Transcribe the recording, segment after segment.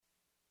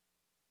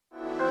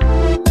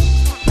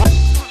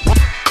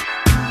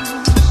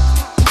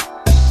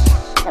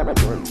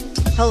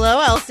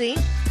Hello, Elsie.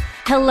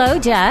 Hello,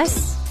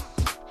 Jess.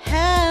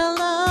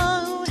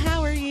 Hello.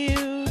 How are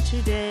you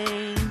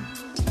today?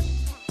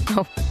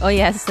 Oh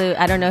yes. So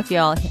I don't know if you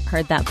all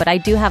heard that, but I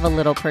do have a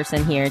little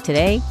person here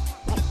today.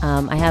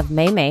 I have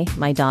May,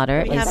 my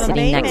daughter, is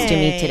sitting next to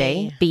me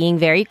today, being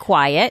very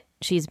quiet.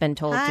 She's been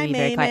told to be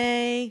very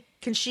quiet.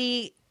 Does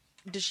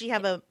she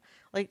have a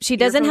She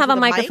doesn't have a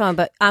microphone,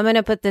 but I'm going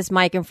to put this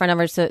mic in front of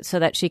her so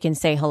that she can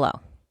say hello.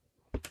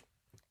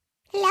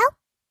 Hello?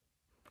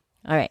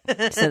 All right.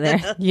 So there,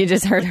 you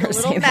just heard her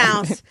say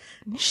mouse.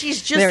 that.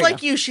 She's just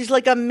like you. She's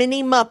like a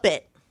mini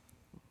Muppet.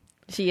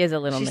 She is a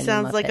little mini Muppet. She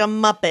sounds like a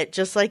Muppet,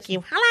 just like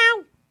you.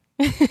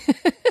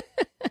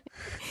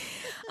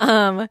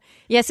 Hello.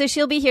 Yeah, so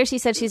she'll be here. She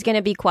said she's going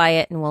to be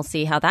quiet, and we'll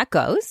see how that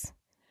goes.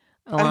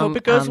 I hope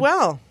it goes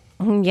well.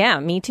 Yeah,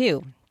 me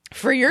too.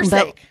 For your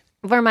sake.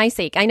 For my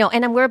sake. I know.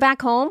 And we're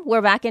back home.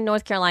 We're back in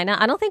North Carolina.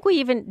 I don't think we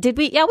even, did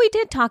we? Yeah, we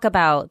did talk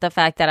about the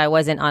fact that I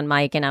wasn't on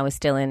mic and I was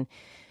still in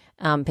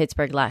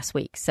Pittsburgh last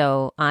week.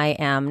 So I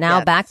am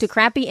now back to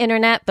crappy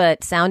internet,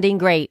 but sounding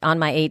great on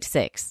my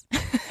H6.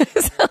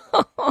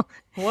 So,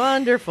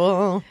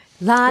 wonderful.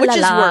 Which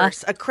is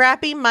worse, a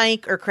crappy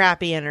mic or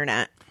crappy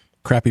internet?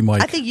 Crappy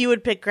mic. I think you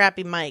would pick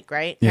crappy mic,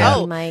 right? Yeah.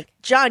 Oh, mic.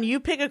 John, you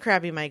pick a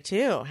crappy mic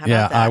too. How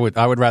yeah, about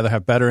that? I would rather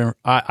have better.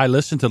 I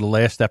listened to the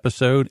last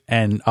episode,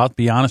 and I'll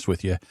be honest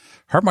with you,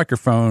 her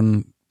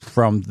microphone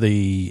from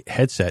the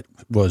headset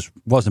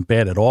wasn't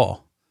bad at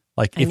all.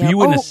 Like if you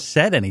wouldn't have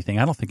said anything,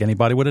 I don't think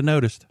anybody would have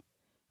noticed.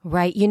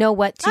 Right. You know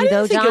what, too, I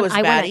didn't think John? it was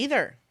bad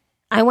either.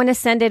 I want to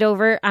send it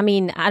over. I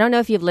mean, I don't know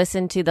if you've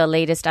listened to the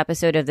latest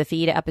episode of The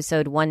Feed,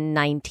 episode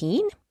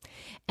 119.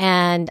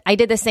 And I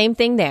did the same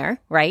thing there,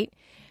 right?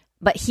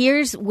 But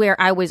here's where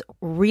I was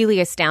really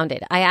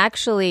astounded. I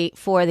actually,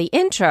 for the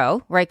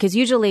intro, right, because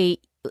usually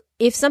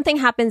if something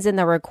happens in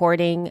the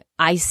recording,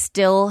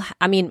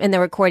 in the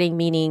recording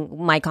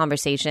meaning my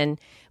conversation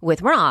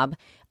with Rob,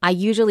 I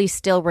usually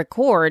still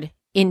record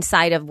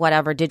inside of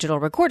whatever digital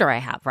recorder I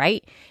have,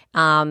 right?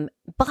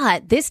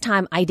 But this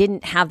time I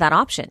didn't have that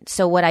option.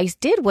 So what I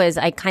did was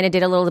I kind of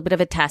did a little bit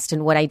of a test.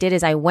 And what I did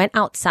is I went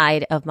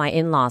outside of my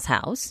in-laws'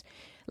 house,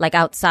 like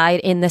outside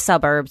in the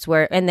suburbs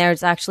and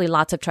there's actually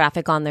lots of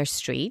traffic on their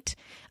street.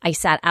 I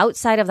sat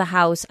outside of the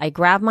house. I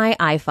grabbed my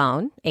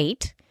iPhone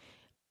 8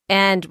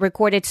 and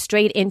recorded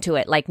straight into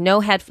it. Like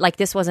like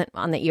this wasn't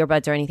on the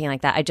earbuds or anything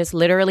like that. I just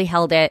literally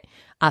held it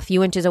a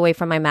few inches away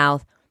from my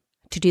mouth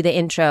to do the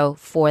intro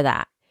for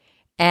that.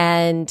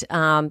 And,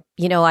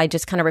 I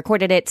just kind of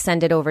recorded it,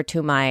 send it over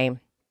to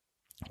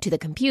the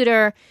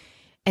computer.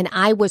 And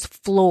I was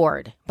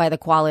floored by the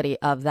quality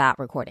of that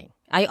recording.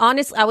 I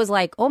was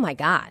like, oh my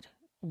God,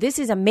 this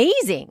is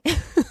amazing.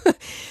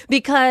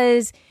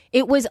 Because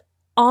it was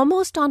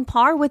almost on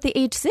par with the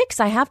H6,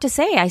 I have to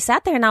say. I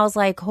sat there and I was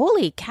like,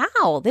 holy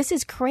cow, this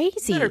is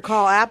crazy. You better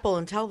call Apple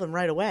and tell them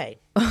right away.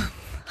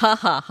 Ha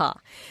ha ha.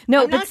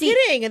 No, I'm not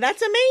kidding, and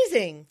that's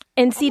amazing.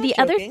 And see, the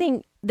other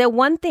thing, the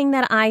one thing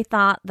that I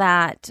thought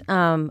that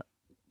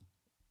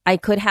I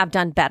could have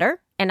done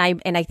better, and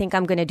I think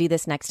I'm going to do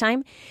this next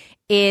time,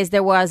 is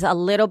there was a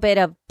little bit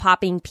of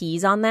popping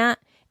peas on that,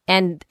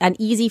 and an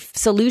easy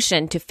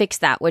solution to fix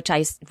that, which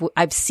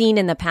I've seen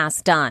in the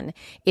past done,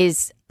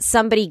 is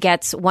somebody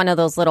gets one of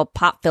those little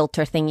pop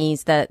filter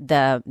thingies,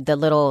 the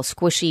little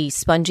squishy,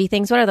 spongy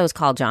things. What are those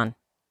called, John?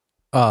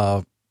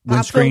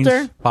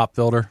 Windscreens, pop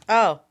filter.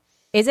 Oh.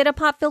 Is it a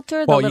pop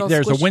filter? Well,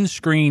 there's a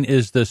windscreen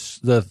is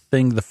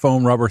the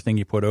foam rubber thing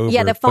you put over.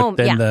 Yeah, the foam.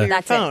 But then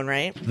that's your phone,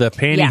 right? The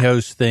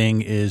pantyhose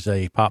thing is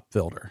a pop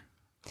filter.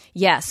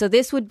 Yeah, so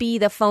this would be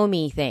the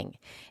foamy thing.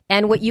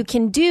 And what you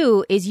can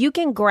do is you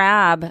can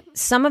grab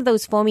some of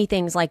those foamy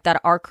things like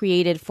that are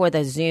created for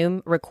the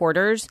Zoom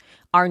recorders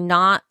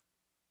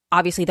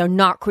obviously they're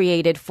not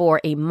created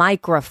for a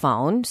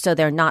microphone, so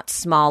they're not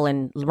small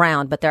and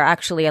round, but they're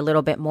actually a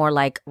little bit more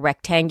like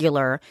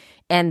rectangular.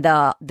 And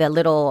the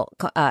little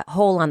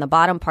hole on the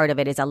bottom part of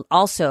it is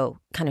also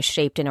kind of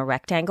shaped in a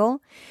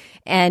rectangle.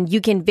 And you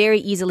can very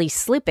easily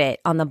slip it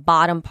on the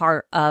bottom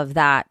part of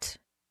that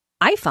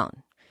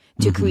iPhone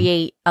to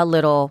create a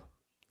little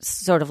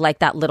sort of like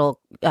that little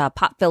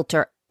pop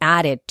filter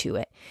added to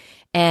it.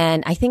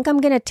 And I think I'm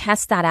going to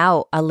test that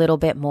out a little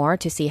bit more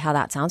to see how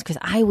that sounds, because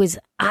I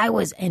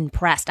was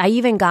impressed. I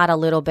even got a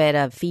little bit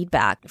of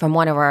feedback from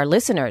one of our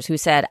listeners who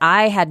said,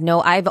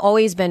 I've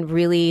always been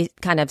really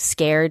kind of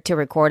scared to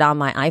record on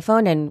my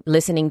iPhone, and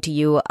listening to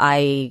you,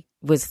 I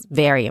was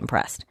very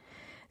impressed.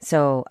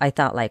 So I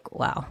thought like,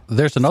 wow.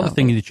 There's another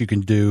thing that you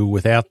can do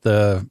without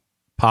the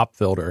pop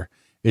filter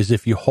is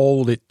if you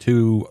hold it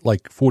to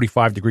like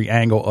 45-degree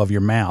angle of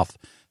your mouth,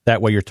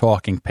 that way you're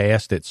talking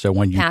past it. So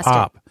when you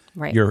pop,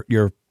 right,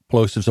 your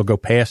plosives will go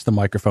past the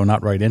microphone,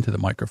 not right into the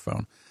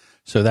microphone.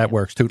 So that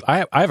works too.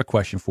 I have a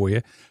question for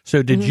you.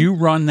 So did you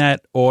run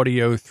that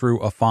audio through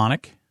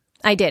Aphonic?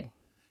 I did.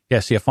 Yeah,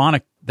 see,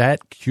 Aphonic,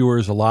 that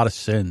cures a lot of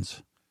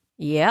sins.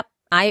 Yep.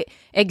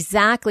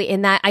 Exactly.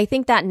 In that, I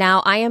think that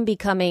now I am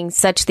becoming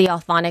such the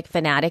Aphonic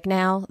fanatic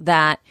now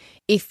that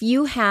if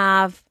you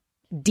have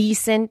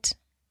decent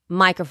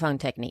microphone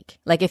technique.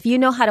 Like if you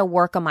know how to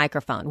work a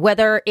microphone,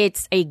 whether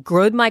it's a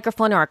good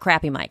microphone or a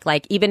crappy mic,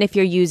 like even if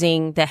you're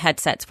using the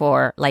headsets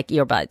for like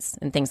earbuds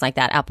and things like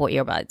that, Apple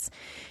earbuds,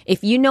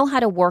 if you know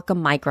how to work a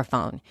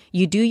microphone,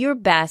 you do your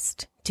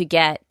best to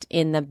get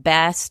in the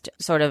best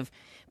sort of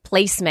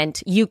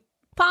placement you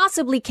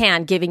possibly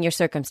can given your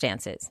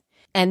circumstances.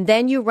 And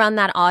then you run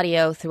that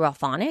audio through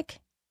Auphonic,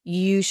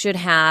 you should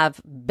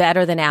have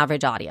better than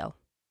average audio.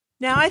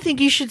 Now I think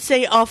you should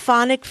say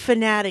Auphonic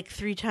Fanatic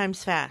 3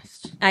 times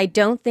fast. I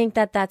don't think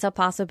that that's a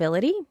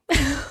possibility.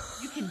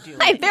 You can do it.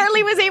 I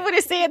barely was able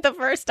to say it the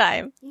first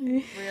time.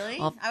 Really?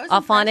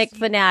 Auphonic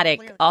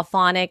Fanatic.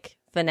 Auphonic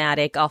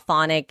Fanatic.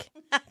 Auphonic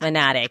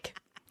Fanatic.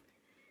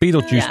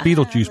 Beetlejuice, Yeah.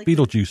 Beetlejuice,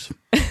 Beetlejuice.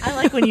 I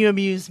like when you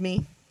amuse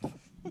me.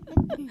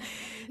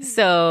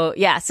 So,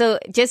 yeah. So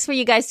just for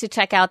you guys to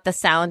check out the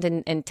sound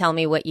and tell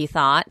me what you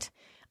thought.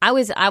 I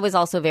was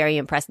also very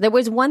impressed. There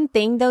was one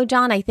thing though,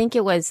 John, I think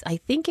it was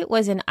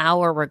in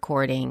our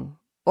recording,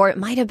 or it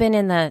might have been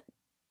in the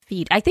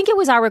feed. I think it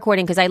was our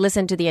recording because I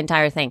listened to the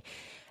entire thing.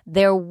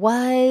 There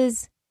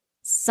was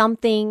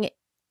something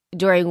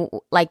during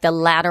like the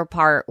latter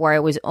part where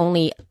it was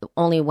only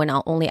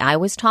I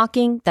was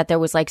talking, that there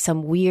was like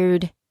some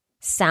weird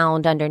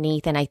sound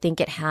underneath, and I think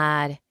it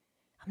had,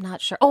 I'm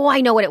not sure. Oh, I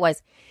know what it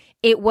was.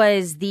 It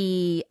was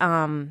the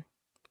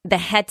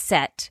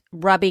headset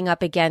rubbing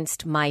up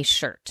against my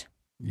shirt.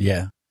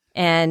 Yeah.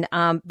 And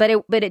but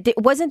it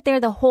wasn't there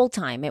the whole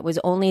time. It was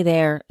only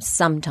there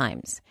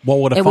sometimes.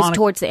 Well, it was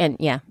towards the end.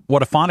 Yeah.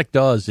 What Auphonic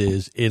does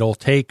is it'll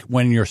take,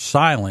 when you're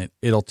silent,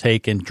 it'll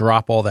take and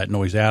drop all that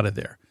noise out of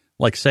there.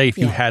 Like say if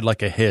you had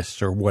like a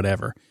hiss or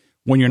whatever,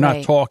 when you're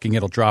not talking,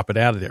 it'll drop it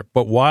out of there.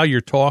 But while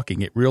you're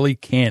talking, it really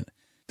can't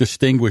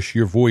distinguish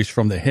your voice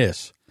from the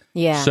hiss.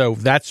 Yeah. So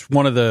that's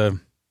one of the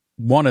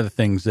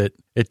things that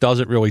it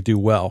doesn't really do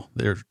well.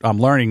 I'm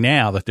learning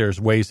now that there's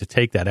ways to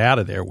take that out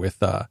of there with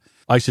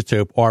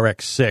Isotope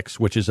RX6,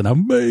 which is an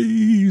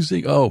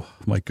amazing, oh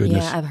my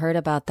goodness. Yeah, I've heard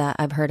about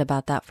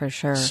that for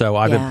sure. So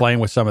I've been playing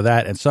with some of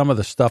that, and some of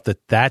the stuff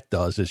that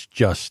does is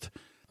just,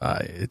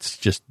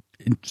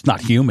 it's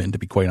not human, to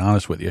be quite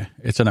honest with you.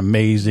 It's an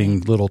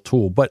amazing little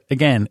tool. But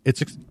again,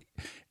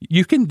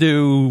 you can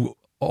do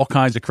all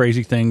kinds of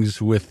crazy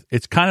things with,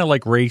 it's kind of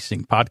like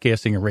racing.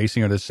 Podcasting and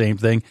racing are the same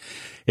thing.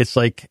 It's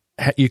like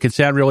you can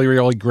sound really,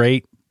 really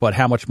great, but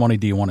how much money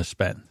do you want to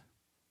spend?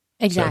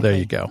 Exactly. So there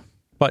you go.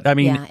 But I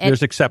mean,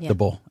 there's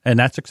acceptable, and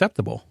that's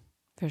acceptable.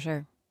 For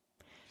sure.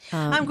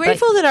 I'm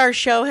grateful that our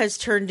show has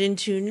turned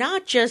into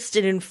not just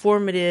an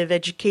informative,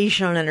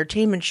 educational, and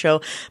entertainment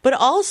show, but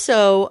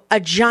also a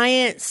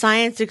giant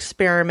science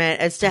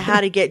experiment as to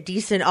how to get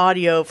decent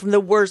audio from the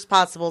worst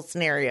possible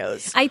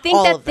scenarios. I think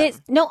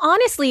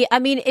honestly, I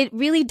mean, it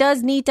really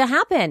does need to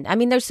happen. I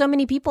mean, there's so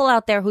many people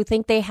out there who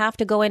think they have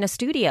to go in a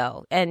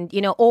studio and,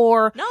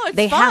 or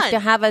they have to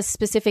have a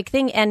specific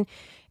thing.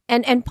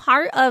 And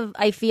part of,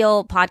 I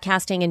feel,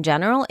 podcasting in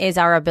general is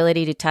our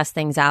ability to test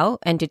things out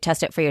and to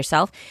test it for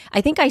yourself. I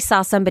think I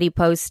saw somebody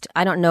post,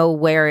 I don't know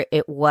where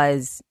it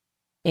was,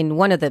 in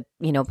one of the,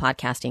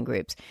 podcasting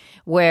groups,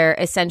 where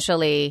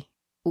essentially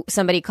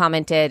somebody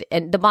commented,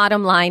 and the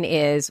bottom line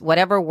is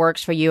whatever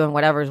works for you and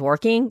whatever's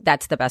working,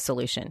 that's the best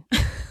solution.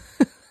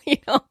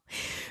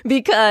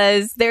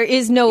 Because there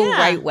is no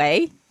right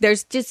way.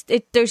 There's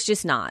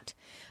just not.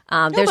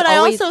 But I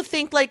also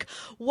think,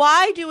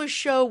 why do a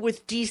show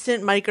with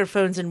decent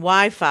microphones and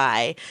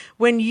Wi-Fi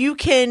when you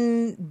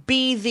can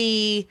be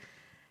the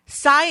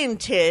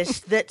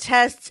scientist that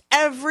tests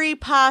every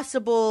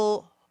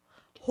possible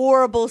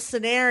horrible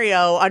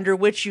scenario under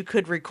which you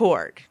could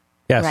record?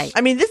 Yes. Right.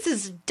 I mean, this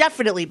is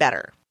definitely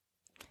better.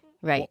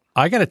 Right.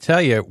 I got to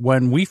tell you,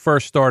 when we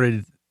first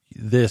started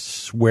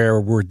this,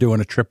 where we're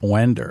doing a triple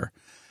ender,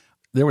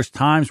 there was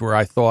times where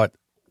I thought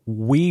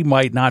we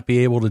might not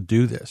be able to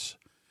do this,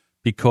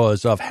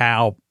 because of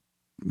how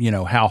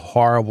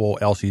horrible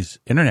Elsie's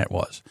internet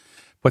was.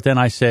 But then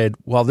I said,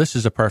 well, this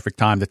is a perfect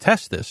time to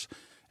test this.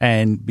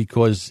 And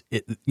because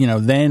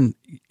then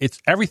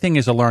everything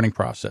is a learning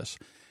process.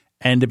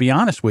 And to be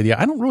honest with you,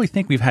 I don't really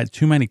think we've had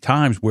too many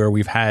times where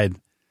we've had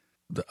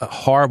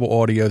horrible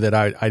audio that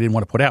I didn't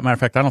want to put out. Matter of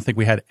fact, I don't think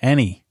we had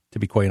any, to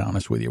be quite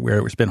honest with you,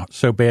 where it's been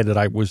so bad that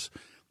I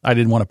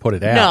didn't want to put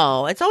it out.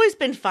 No, it's always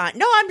been fun.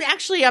 No,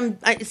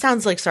 it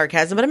sounds like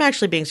sarcasm, but I'm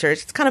actually being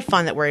serious. It's kind of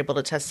fun that we're able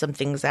to test some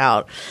things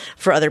out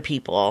for other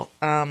people.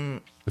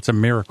 It's a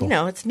miracle.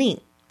 It's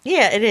neat.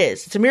 Yeah, it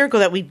is. It's a miracle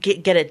that we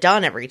get it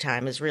done every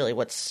time is really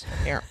what's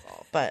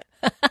miracle. But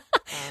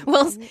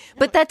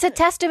but that's a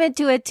testament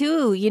to it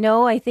too.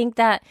 I think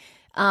that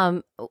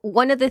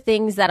one of the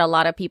things that a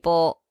lot of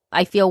people,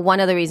 I feel one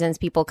of the reasons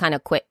people kind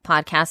of quit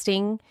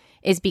podcasting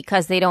is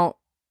because they don't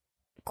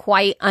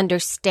quite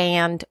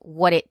understand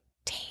what it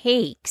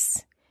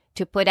takes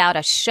to put out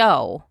a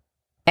show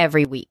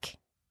every week.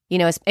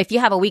 If you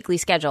have a weekly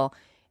schedule,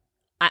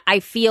 I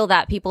feel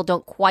that people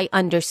don't quite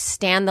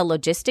understand the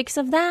logistics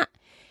of that.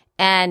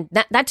 And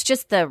that's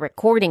just the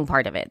recording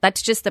part of it.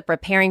 That's just the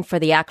preparing for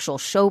the actual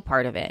show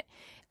part of it.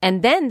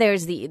 And then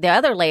there's the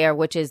other layer,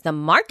 which is the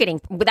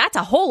marketing. But that's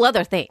a whole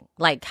other thing,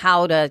 like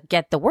how to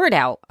get the word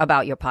out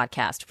about your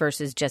podcast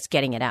versus just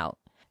getting it out.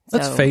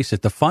 Let's face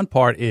it. The fun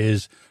part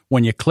is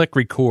when you click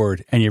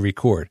record and you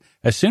record.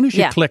 As soon as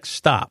you click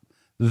stop,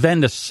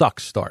 then the suck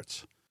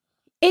starts.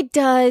 It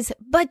does.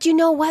 But you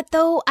know what,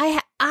 though?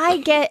 I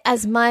get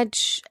as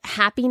much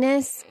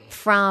happiness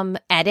from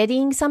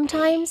editing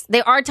sometimes.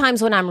 There are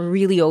times when I'm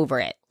really over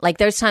it. Like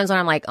there's times when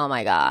I'm like, oh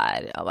my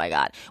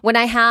God. When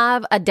I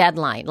have a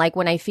deadline, like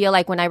when I feel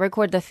like when I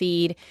record the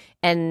feed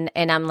and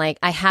I'm like,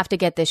 I have to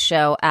get this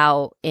show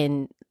out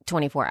in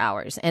 24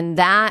 hours. And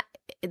that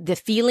the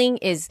feeling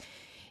is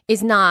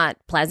not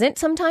pleasant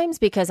sometimes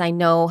because I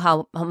know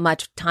how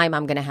much time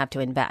I'm going to have to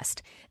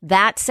invest.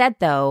 That said,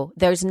 though,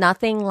 there's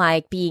nothing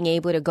like being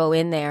able to go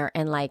in there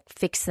and like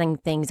fixing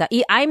things.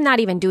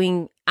 I'm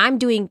doing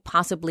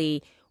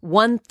possibly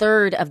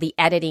 1/3 of the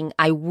editing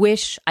I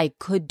wish I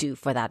could do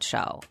for that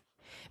show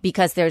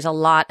because there's a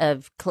lot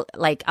of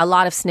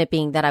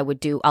snipping that I would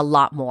do a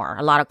lot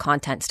of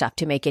content stuff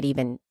to make it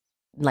even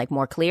like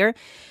more clear.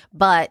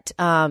 But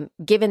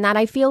given that,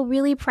 I feel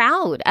really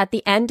proud at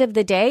the end of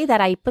the day that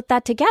I put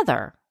that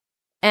together,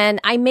 and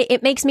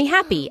it makes me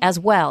happy as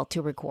well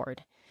to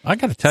record. I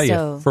got to tell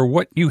you, for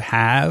what you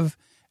have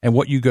and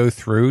what you go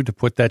through to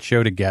put that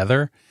show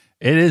together,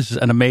 it's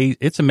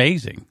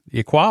amazing.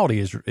 The quality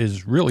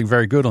is really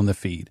very good on the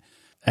feed,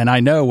 and I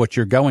know what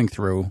you're going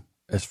through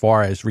as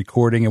far as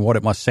recording and what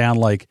it must sound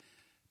like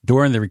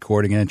during the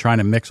recording, and then trying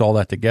to mix all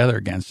that together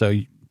again. So,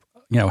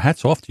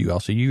 hats off to you,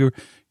 Elsie. You're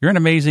an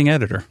amazing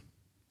editor.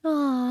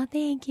 Oh,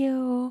 thank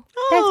you.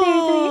 That's very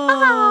sweet.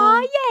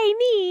 Oh, yay,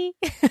 me.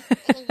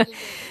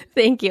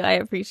 Thank you. I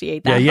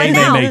appreciate that. Yeah,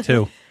 yay, me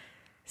too.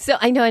 So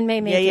I know, and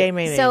May. Yay,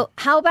 May. So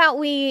how about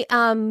we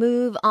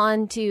move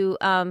on to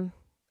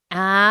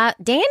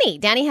Danny.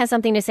 Danny has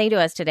something to say to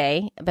us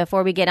today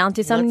before we get on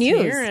to some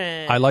news.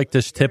 I like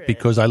this tip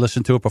because I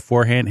listened to it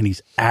beforehand, and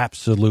he's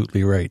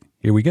absolutely right.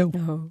 Here we go.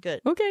 Oh,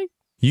 good. Okay.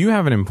 You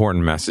have an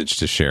important message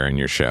to share in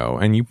your show,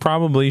 and you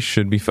probably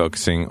should be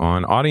focusing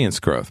on audience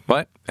growth.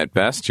 But at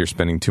best, you're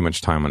spending too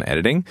much time on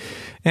editing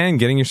and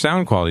getting your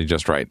sound quality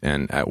just right.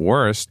 And at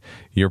worst,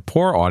 your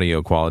poor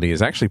audio quality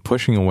is actually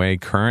pushing away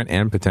current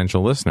and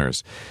potential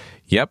listeners.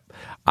 Yep,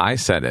 I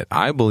said it.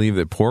 I believe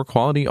that poor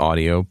quality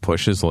audio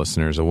pushes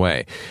listeners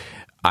away.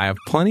 I have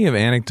plenty of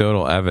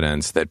anecdotal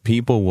evidence that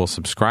people will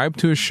subscribe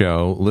to a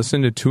show,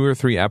 listen to 2 or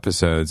 3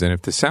 episodes, and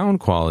if the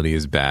sound quality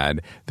is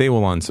bad, they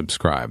will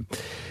unsubscribe.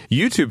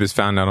 YouTube has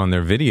found out on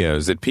their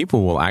videos that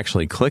people will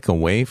actually click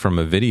away from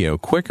a video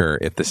quicker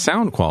if the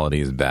sound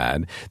quality is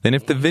bad than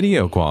if the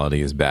video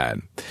quality is bad.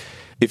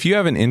 If you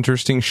have an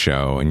interesting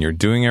show and you're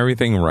doing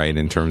everything right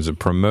in terms of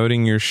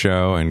promoting your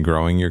show and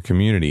growing your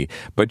community,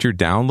 but your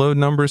download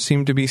numbers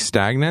seem to be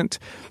stagnant,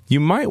 you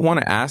might want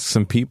to ask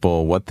some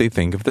people what they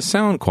think of the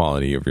sound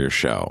quality of your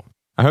show.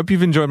 I hope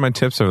you've enjoyed my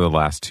tips over the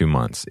last 2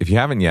 months. If you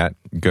haven't yet,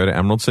 go to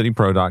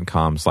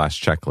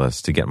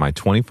emeraldcitypro.com/checklist to get my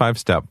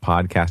 25-step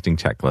podcasting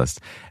checklist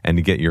and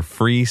to get your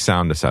free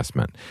sound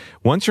assessment.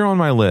 Once you're on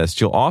my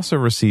list, you'll also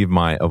receive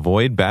my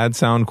Avoid Bad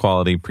Sound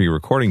Quality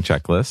pre-recording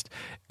checklist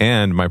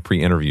and my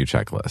pre-interview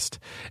checklist.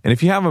 And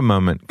if you have a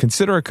moment,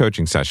 consider a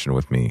coaching session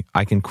with me.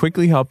 I can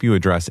quickly help you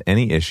address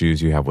any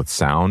issues you have with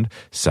sound,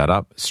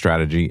 setup,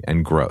 strategy,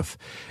 and growth.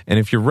 And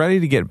if you're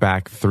ready to get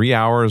back 3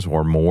 hours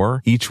or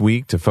more each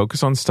week to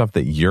focus on stuff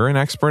that you're an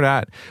expert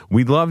at,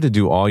 we'd love to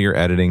do all your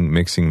editing,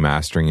 mixing,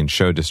 mastering, and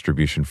show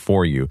distribution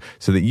for you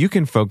so that you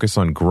can focus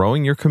on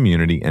growing your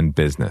community and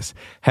business.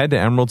 Head to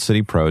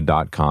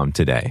emeraldcitypro.com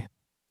today.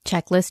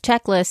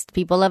 Checklist.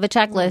 People love a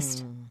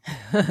checklist.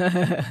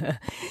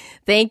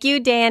 Thank you,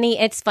 Danny.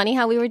 It's funny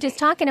how we were just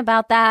talking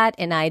about that,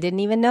 and I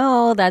didn't even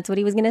know that's what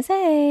he was going to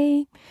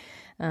say.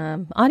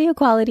 Audio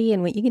quality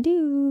and what you can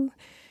do.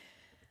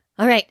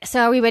 All right,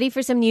 so are we ready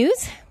for some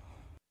news?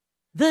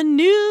 The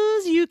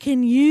news you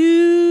can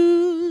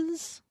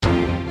use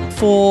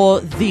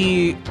for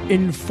the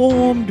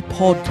informed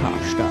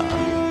podcaster.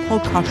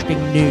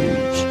 Podcasting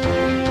news.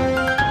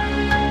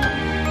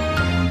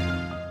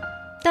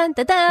 Dun,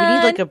 dun,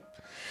 dun.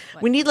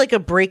 We need like a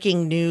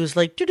breaking news,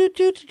 like do. That's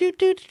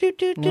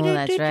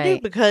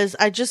right. Because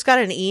I just got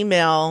an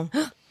email.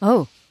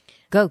 Oh,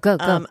 go.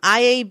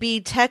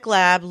 IAB Tech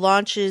Lab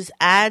launches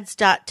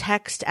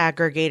ads.txt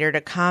aggregator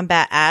to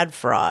combat ad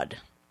fraud.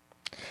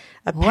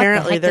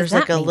 Apparently, there's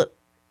like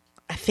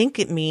I think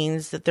it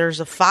means that there's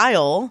a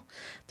file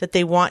that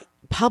they want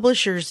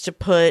publishers to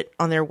put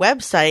on their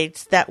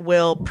websites that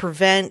will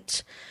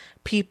prevent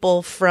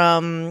people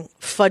from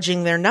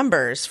fudging their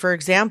numbers. For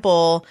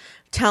example,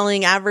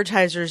 telling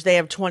advertisers they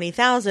have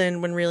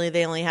 20,000 when really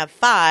they only have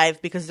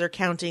 5 because they're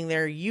counting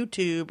their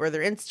YouTube or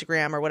their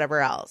Instagram or whatever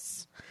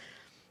else.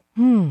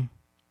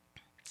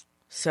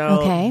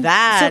 So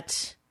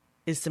that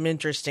is some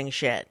interesting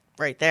shit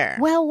right there.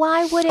 Well,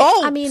 why would it?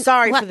 Oh, I mean,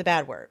 sorry for the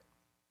bad word.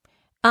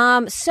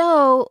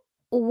 So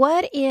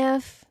what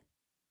if?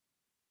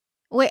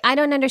 Wait, I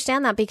don't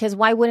understand that because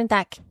why wouldn't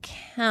that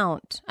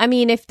count? I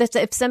mean, if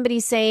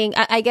somebody's saying,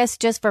 I guess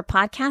just for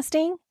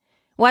podcasting.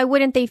 Why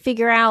wouldn't they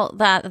figure out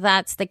that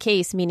that's the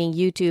case, meaning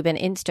YouTube and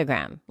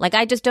Instagram? Like,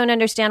 I just don't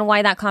understand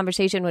why that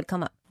conversation would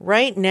come up.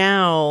 Right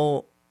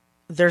now,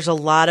 there's a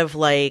lot of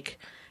like,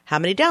 how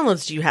many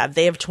downloads do you have?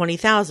 They have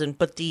 20,000,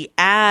 but the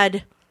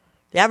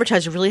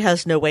advertiser really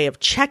has no way of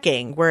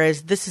checking,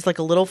 whereas this is like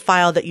a little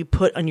file that you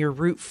put on your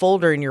root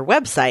folder in your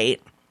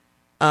website.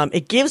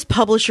 It gives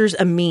publishers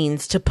a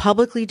means to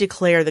publicly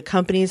declare the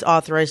company is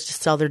authorized to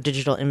sell their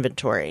digital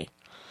inventory.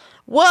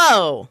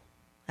 Whoa!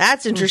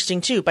 That's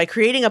interesting, too. By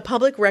creating a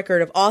public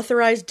record of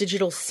authorized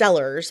digital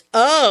sellers,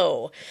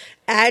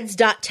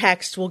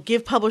 ads.txt will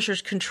give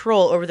publishers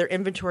control over their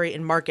inventory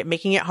and market,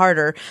 making it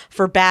harder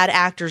for bad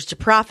actors to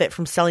profit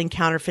from selling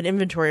counterfeit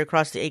inventory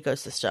across the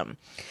ecosystem.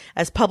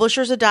 As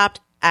publishers adopt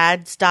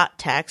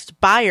ads.txt,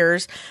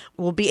 buyers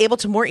will be able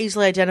to more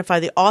easily identify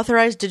the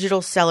authorized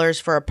digital sellers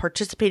for a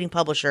participating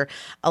publisher,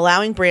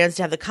 allowing brands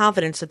to have the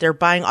confidence that they're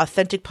buying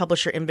authentic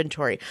publisher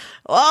inventory.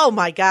 Oh,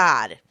 my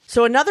God.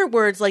 So in other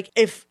words, like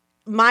if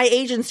my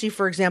agency,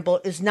 for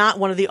example, is not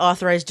one of the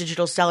authorized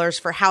digital sellers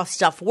for How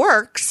Stuff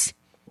Works,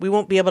 we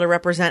won't be able to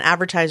represent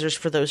advertisers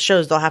for those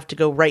shows. They'll have to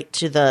go right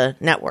to the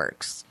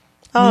networks.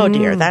 Oh,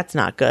 dear. That's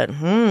not good.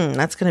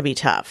 That's going to be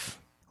tough.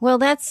 Well,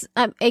 that's,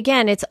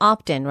 again, it's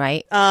opt-in,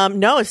 right?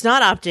 No, it's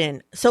not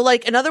opt-in. So,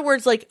 like, in other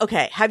words, like,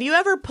 okay, have you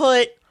ever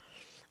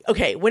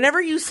whenever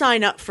you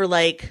sign up for,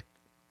 like,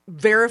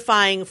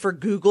 verifying for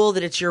Google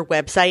that it's your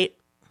website,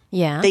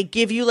 they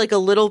give you, like,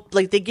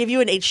 they give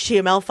you an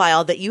HTML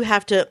file that you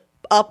have to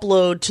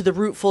upload to the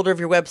root folder of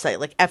your website,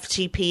 like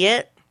FTP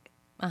it.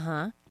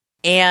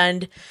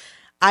 And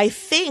I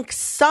think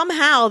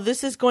somehow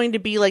this is going to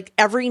be like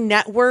every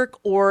network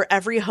or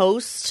every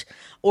host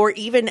or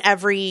even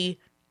every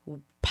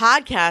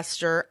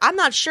podcaster. I'm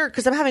not sure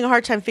because I'm having a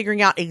hard time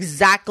figuring out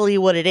exactly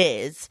what it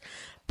is.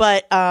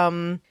 But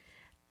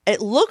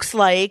it looks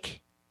like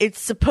it's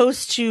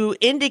supposed to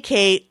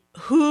indicate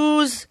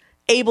who's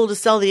able to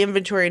sell the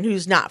inventory and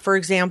who's not. For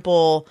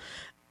example,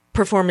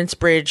 Performance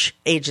Bridge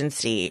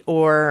agency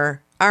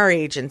or our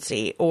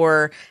agency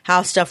or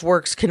How Stuff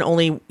Works you can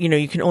only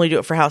do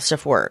it for How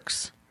Stuff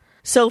Works.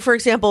 So, for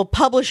example,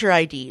 publisher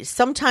IDs,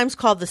 sometimes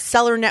called the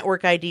seller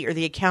network ID or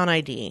the account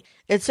ID.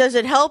 It says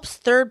it helps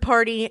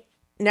third-party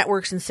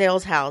networks and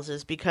sales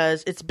houses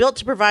because it's built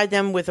to provide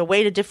them with a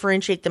way to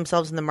differentiate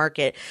themselves in the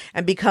market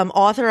and become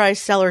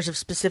authorized sellers of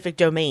specific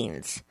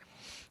domains.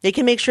 They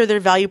can make sure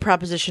their value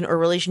proposition or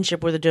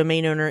relationship with a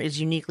domain owner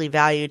is uniquely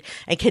valued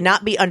and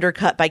cannot be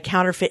undercut by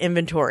counterfeit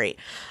inventory.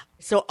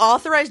 So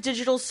authorized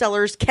digital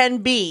sellers can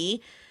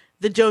be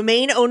the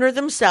domain owner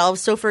themselves.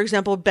 So, for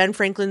example,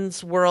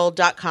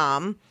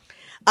 benfranklinsworld.com,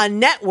 a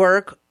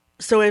network.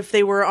 So if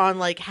they were on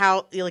like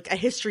a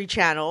History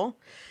Channel,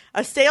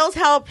 a sales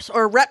house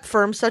or rep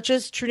firm such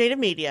as True Native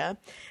Media,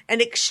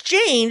 an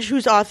exchange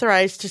who's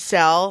authorized to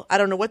sell, I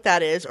don't know what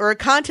that is, or a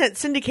content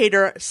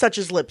syndicator such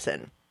as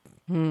Libsyn.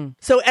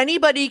 So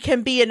anybody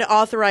can be an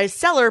authorized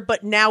seller,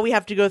 but now we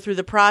have to go through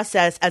the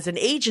process as an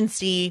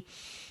agency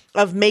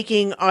of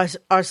making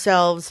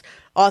ourselves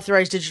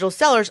authorized digital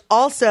sellers.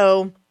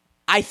 Also,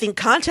 I think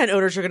content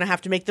owners are going to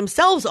have to make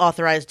themselves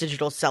authorized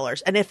digital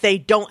sellers. And if they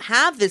don't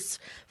have this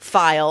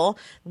file,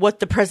 what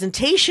the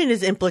presentation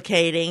is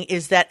implicating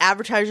is that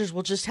advertisers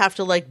will just have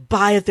to like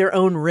buy at their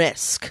own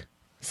risk.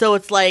 So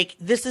it's like,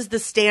 this is the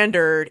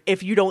standard.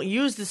 If you don't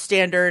use the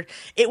standard,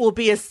 it will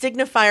be a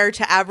signifier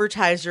to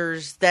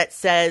advertisers that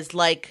says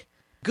like,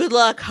 good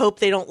luck, hope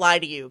they don't lie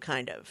to you,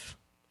 kind of.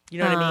 You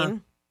know what I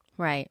mean?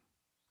 Right.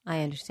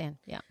 I understand.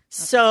 Yeah. Okay.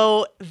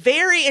 So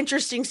very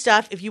interesting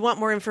stuff. If you want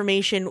more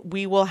information,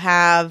 we will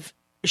have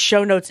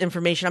show notes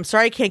information. I'm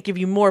sorry I can't give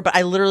you more, but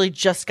I literally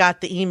just got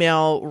the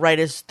email right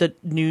as the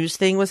news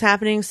thing was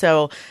happening.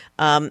 So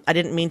I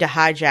didn't mean to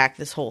hijack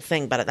this whole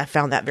thing, but I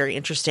found that very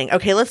interesting.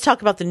 Okay, let's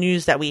talk about the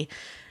news that we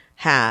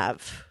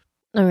have.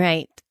 All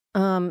right.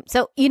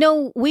 So,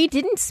 we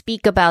didn't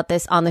speak about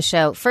this on the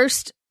show.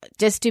 First,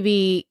 just to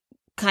be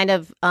kind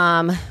of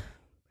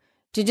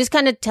to just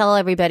kind of tell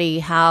everybody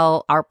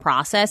how our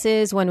process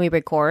is when we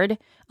record.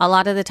 A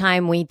lot of the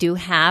time we do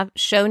have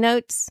show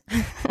notes.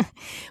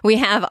 We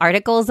have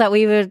articles that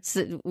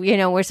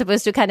we're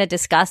supposed to kind of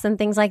discuss and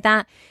things like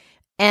that.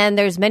 And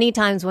there's many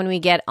times when we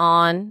get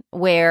on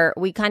where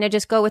we kind of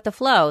just go with the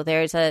flow.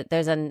 There's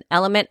an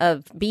element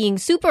of being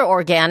super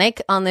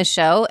organic on the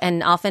show.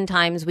 And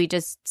oftentimes we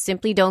just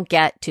simply don't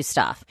get to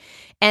stuff.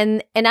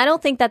 And I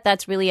don't think that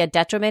that's really a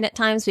detriment at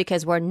times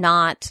because we're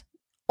not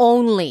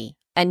only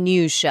a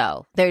news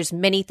show. There's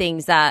many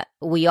things that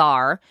we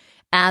are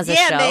as a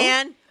show. Yeah,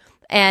 man.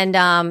 And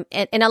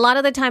a lot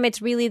of the time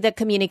it's really the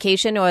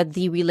communication or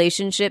the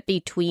relationship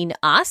between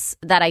us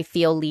that I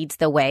feel leads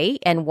the way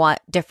and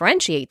what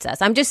differentiates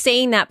us. I'm just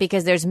saying that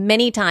because there's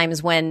many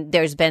times when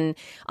there's been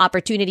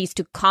opportunities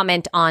to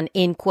comment on,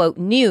 in quote,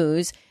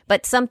 news,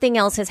 but something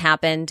else has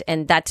happened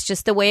and that's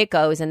just the way it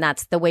goes and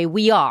that's the way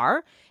we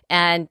are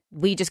and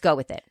we just go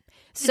with it.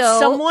 So, did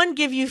someone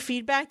give you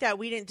feedback that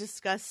we didn't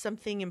discuss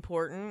something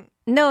important?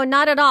 No,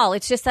 not at all.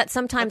 It's just that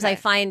sometimes I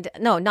find,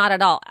 no, not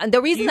at all. And the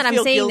reason that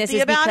I'm saying this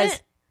is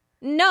because,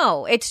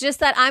 No, it's just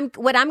that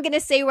what I'm going to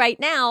say right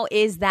now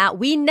is that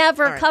we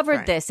never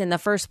covered this in the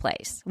first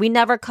place. We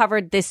never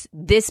covered this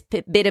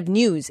bit of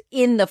news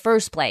in the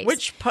first place.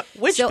 Which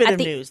bit of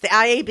news? The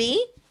IAB?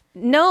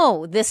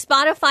 No, the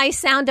Spotify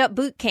Sound Up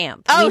Boot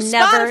Camp. Oh,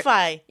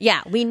 Spotify.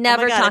 We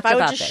never talked about this. If I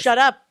would just shut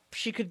up,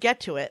 she could get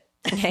to it.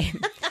 Okay.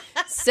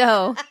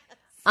 So,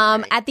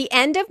 at the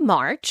end of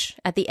March,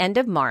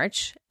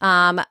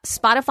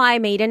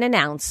 Spotify made an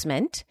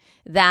announcement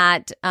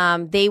that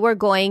they were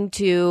going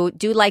to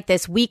do like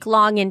this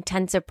week-long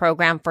intensive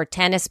program for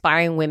 10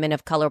 aspiring women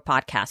of color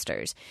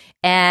podcasters.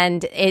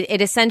 And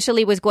it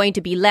essentially was going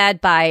to be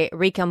led by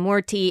Rika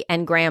Murthy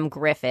and Graham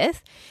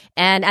Griffith.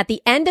 And at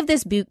the end of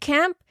this boot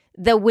camp,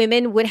 the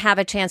women would have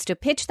a chance to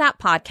pitch that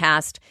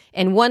podcast,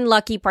 and one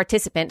lucky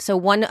participant, so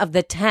one of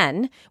the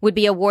 10, would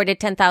be awarded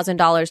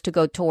 $10,000 to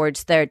go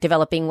towards their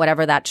developing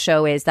whatever that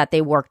show is that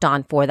they worked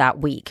on for that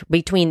week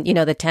between,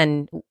 the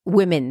 10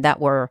 women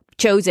that were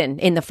chosen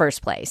in the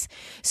first place.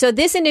 So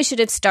this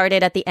initiative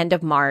started at the end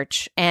of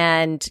March,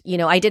 and,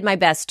 I did my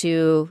best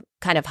to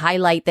kind of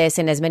highlight this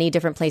in as many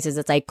different places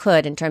as I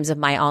could in terms of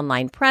my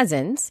online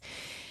presence.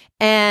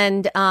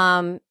 And,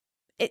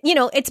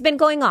 it's been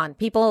going on.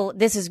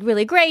 This is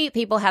really great.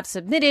 People have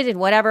submitted and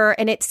whatever.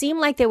 And it seemed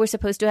like they were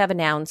supposed to have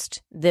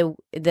announced the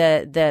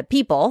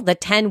people, the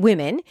 10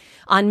 women,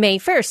 on May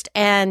 1st.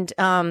 And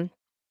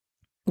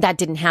that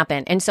didn't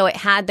happen. And so it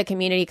had the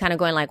community kind of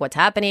going like, what's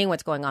happening?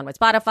 What's going on with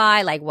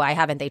Spotify? Like, why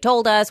haven't they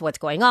told us what's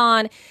going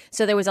on?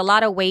 So there was a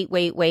lot of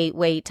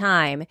wait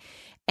time.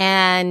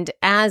 And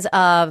as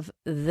of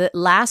the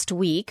last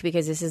week,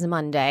 because this is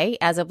Monday,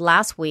 as of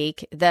last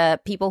week, the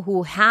people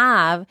who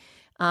have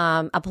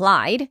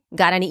applied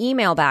got an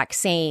email back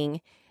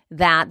saying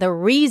that the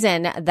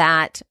reason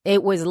that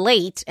it was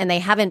late and they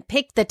haven't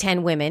picked the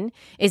 10 women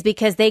is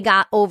because they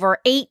got over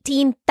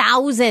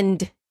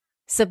 18,000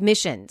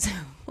 submissions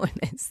for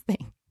this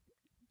thing.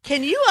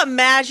 Can you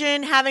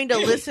imagine having to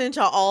listen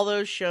to all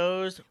those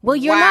shows? Well,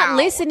 you're not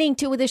listening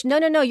to this.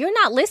 No.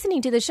 You're not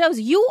listening to the shows.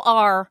 You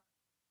are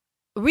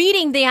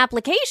reading the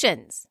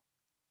applications.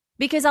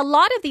 Because a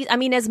lot of these,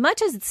 as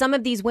much as some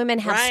of these women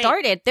have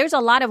started, there's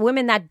a lot of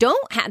women that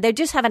don't have, they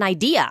just have an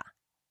idea.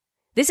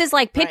 This is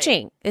like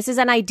pitching. Right. This is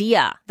an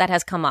idea that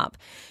has come up.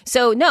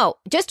 So no,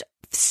 just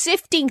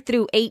sifting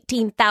through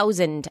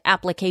 18,000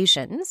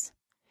 applications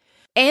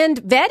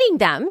and vetting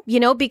them,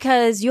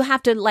 because you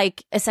have to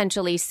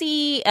essentially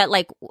see,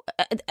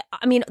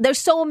 there's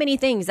so many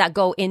things that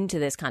go into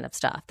this kind of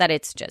stuff that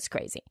it's just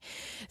crazy.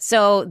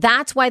 So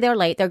that's why they're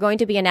late. They're going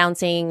to be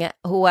announcing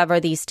whoever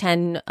these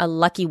 10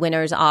 lucky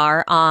winners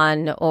are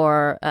on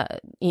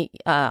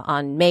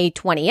May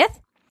 20th.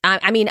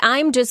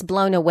 I'm just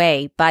blown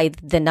away by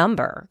the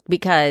number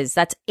because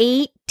that's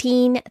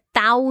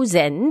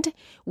 18,000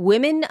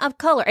 women of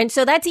color. And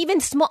so that's even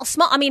small.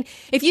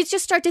 If you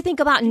just start to think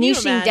about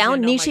niching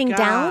down.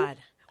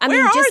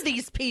 Where are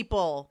these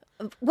people?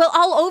 Well,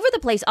 all over the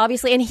place,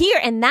 obviously.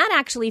 And that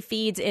actually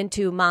feeds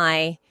into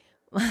my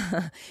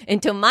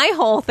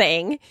whole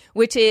thing,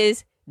 which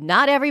is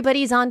not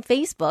everybody's on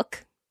Facebook.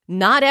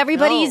 Not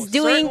everybody's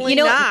doing,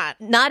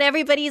 not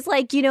everybody's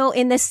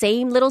in the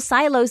same little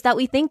silos that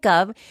we think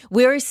of.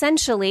 We're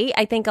essentially,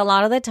 I think a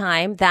lot of the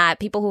time that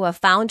people who have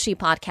found She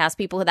Podcast,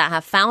 people that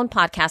have found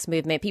Podcast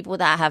Movement, people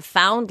that have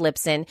found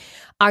Libsyn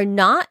are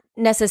not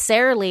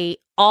necessarily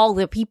all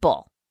the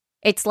people.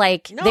 It's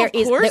like there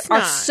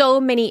are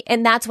so many,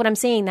 and that's what I'm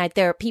saying,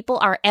 that people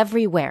are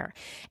everywhere.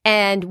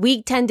 And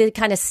we tend to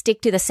kind of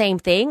stick to the same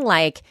thing,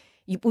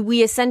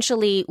 we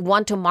essentially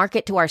want to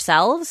market to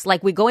ourselves.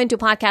 Like we go into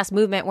Podcast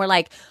Movement, we're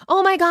like,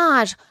 oh my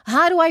gosh,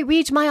 how do I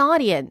reach my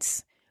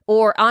audience?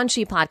 Or on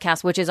She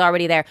Podcast, which is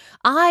already there,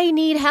 I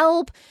need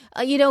help,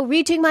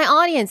 reaching my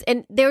audience.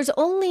 And there's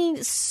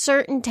only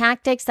certain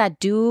tactics that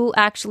do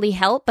actually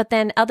help. But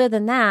then other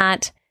than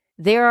that,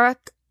 there are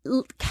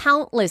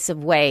countless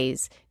of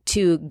ways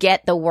to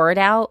get the word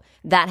out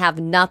that have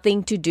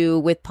nothing to do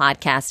with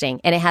podcasting.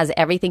 And it has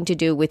everything to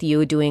do with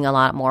you doing a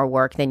lot more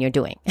work than you're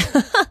doing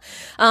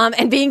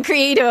and being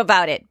creative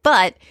about it.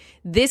 But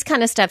this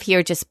kind of stuff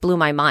here just blew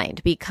my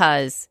mind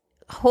because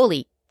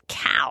holy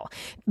cow.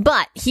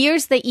 But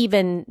here's the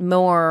even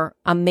more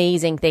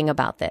amazing thing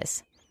about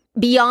this.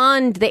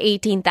 Beyond the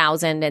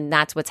 18,000 and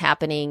that's what's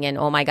happening and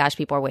oh my gosh,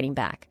 people are waiting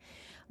back.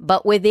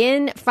 But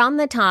from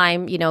the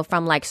time,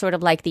 from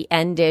the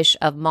end-ish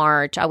of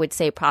March, I would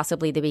say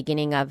possibly the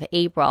beginning of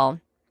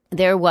April,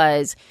 there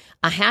was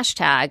a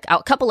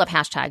couple of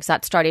hashtags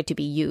that started to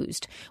be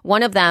used.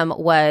 One of them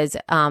was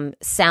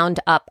Sound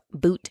Up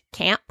Boot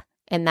Camp,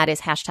 and that is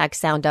hashtag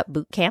Sound Up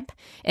Boot Camp.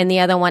 And the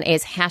other one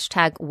is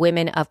hashtag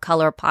Women of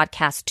Color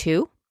Podcast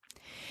 2.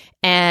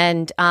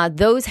 And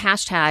those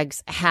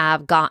hashtags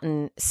have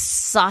gotten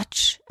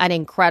such an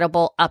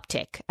incredible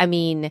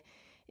uptick.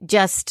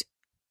 Just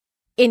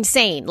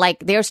insane. Like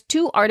there's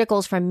 2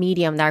 articles from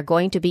Medium that are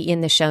going to be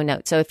in the show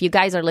notes. So if you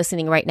guys are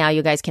listening right now,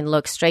 you guys can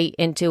look straight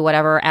into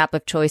whatever app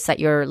of choice that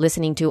you're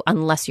listening to,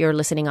 unless you're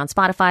listening on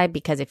Spotify,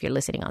 because if you're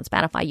listening on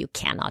Spotify, you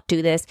cannot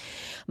do this.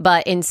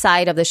 But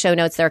inside of the show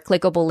notes, there are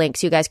clickable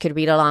links. You guys could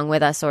read along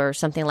with us or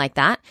something like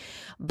that.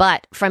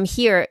 But from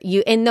here,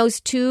 in those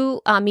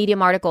 2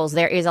 Medium articles,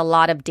 there is a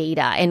lot of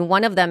data. And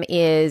one of them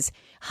is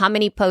how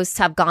many posts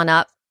have gone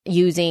up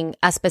using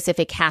a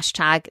specific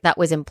hashtag that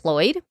was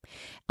employed.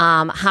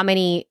 How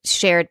many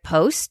shared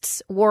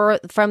posts were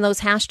from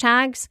those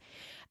hashtags.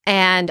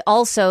 And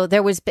also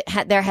there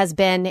has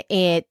been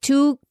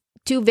two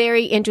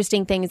very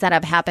interesting things that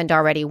have happened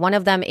already. One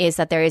of them is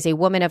that there is a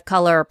Women of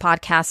Color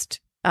podcasters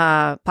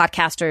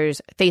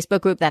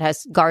Facebook group that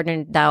has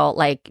garnered now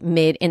like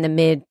mid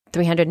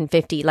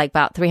 350, like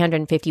about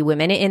 350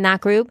 women in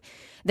that group.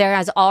 There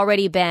has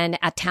already been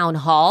a town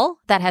hall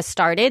that has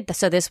started.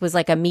 So this was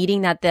like a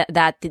meeting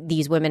that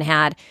these women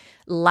had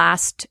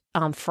last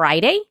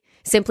Friday,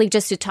 simply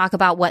just to talk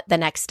about what the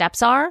next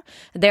steps are.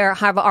 There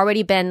have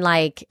already been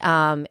like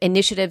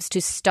initiatives to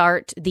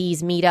start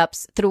these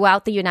meetups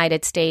throughout the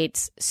United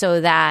States so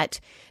that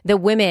the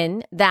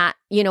women that,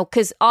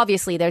 because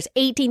obviously there's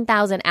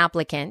 18,000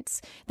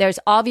 applicants. There's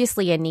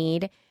obviously a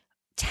need.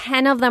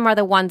 10 of them are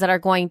the ones that are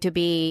going to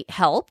be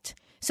helped.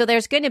 So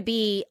there's going to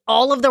be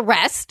all of the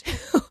rest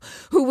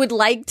who would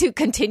like to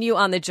continue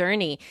on the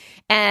journey.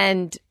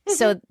 And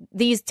so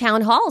these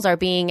town halls are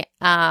being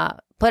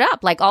put up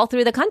like all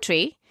through the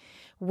country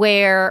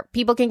where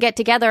people can get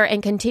together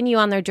and continue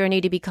on their journey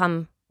to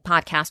become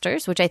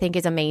podcasters, which I think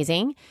is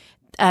amazing.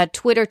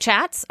 Twitter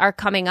chats are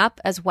coming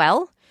up as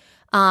well.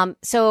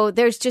 So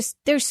there's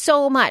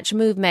so much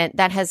movement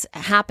that has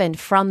happened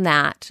from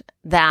that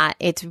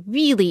it's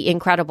really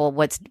incredible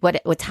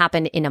what's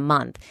happened in a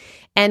month.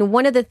 And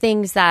one of the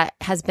things that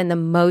has been the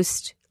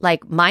most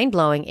like mind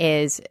blowing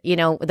is,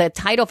 the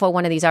title for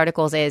one of these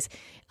articles is,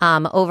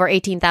 over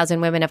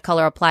 18,000 women of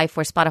color apply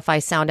for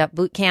Spotify Sound Up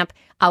Bootcamp,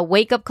 a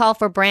wake up call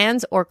for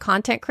brands or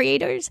content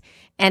creators.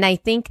 And I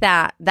think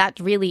that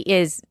really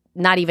is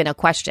not even a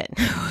question.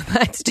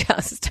 That's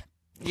just...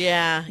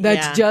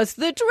 That's just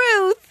the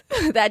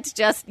truth. That's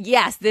just,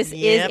 yes, this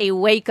is a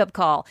wake-up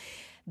call.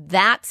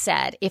 That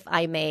said, if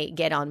I may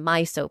get on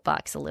my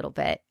soapbox a little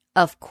bit,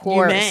 of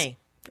course,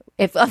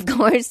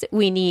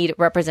 we need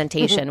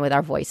representation with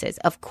our voices.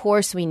 Of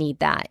course we need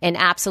that. And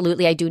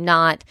absolutely, I do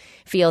not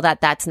feel that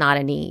that's not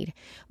a need.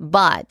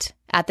 But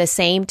at the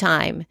same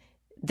time,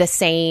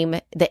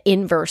 the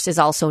inverse is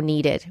also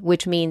needed,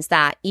 which means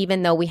that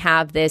even though we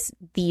have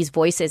these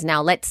voices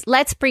now, let's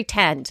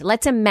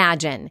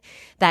imagine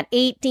that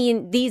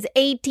these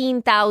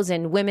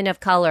 18,000 women of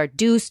color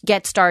do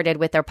get started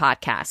with their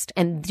podcast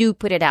and do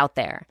put it out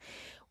there.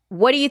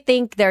 What do you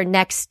think their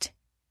next,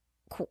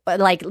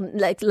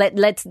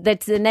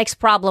 the next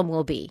problem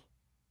will be?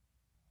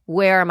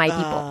 Where are my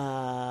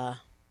people?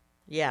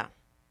 Yeah.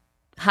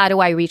 How do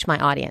I reach my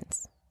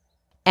audience?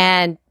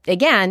 And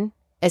again,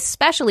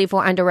 especially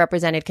for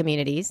underrepresented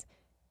communities,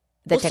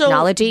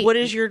 technology. So what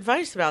is your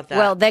advice about that?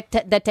 Well,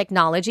 the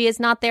technology is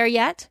not there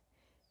yet.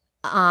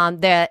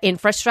 The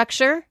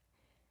infrastructure,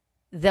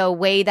 the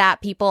way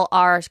that people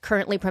are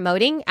currently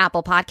promoting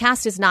Apple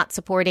Podcast is not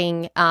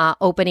supporting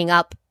opening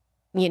up,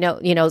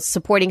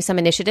 supporting some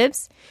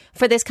initiatives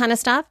for this kind of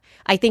stuff.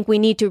 I think we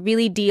need to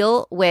really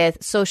deal with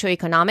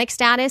socioeconomic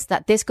status,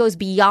 that this goes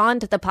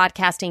beyond the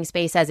podcasting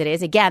space as it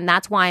is. Again,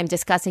 that's why I'm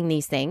discussing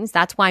these things.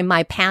 That's why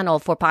my panel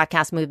for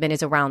Podcast Movement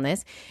is around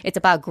this. It's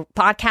about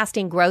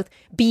podcasting growth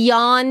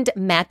beyond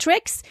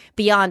metrics,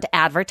 beyond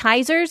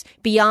advertisers,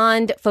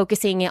 beyond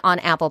focusing on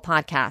Apple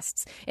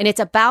Podcasts. And it's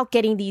about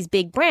getting these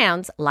big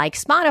brands like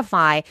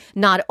Spotify,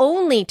 not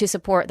only to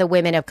support the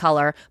women of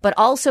color, but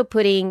also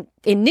putting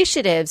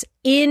initiatives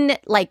in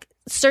like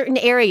certain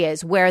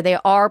areas where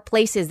there are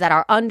places that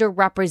are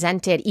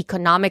underrepresented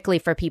economically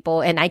for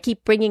people. And I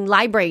keep bringing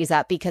libraries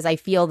up because I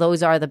feel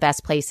those are the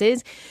best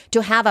places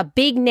to have a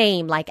big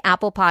name like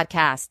Apple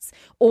Podcasts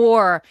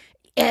or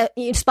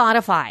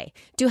Spotify,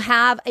 to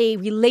have a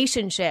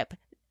relationship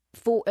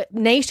for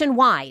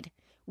nationwide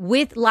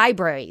with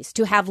libraries,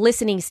 to have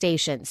listening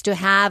stations, to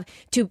have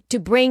to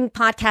bring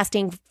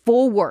podcasting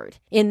forward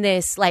in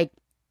this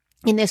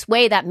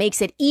way that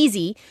makes it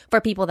easy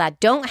for people that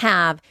don't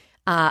have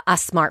a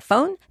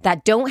smartphone,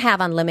 that don't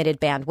have unlimited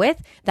bandwidth,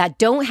 that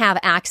don't have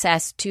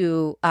access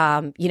to,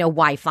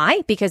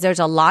 Wi-Fi, because there's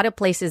a lot of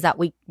places that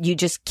you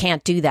just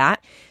can't do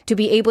that, to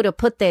be able to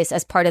put this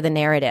as part of the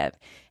narrative.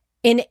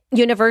 In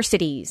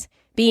universities,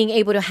 being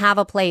able to have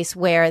a place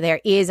where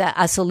there is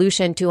a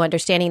solution to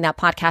understanding that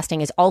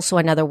podcasting is also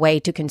another way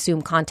to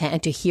consume content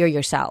and to hear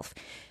yourself.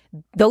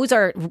 Those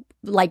are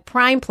like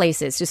prime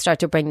places to start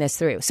to bring this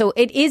through. So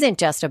it isn't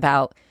just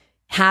about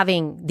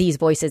having these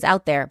voices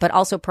out there, but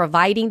also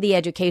providing the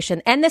education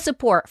and the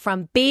support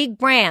from big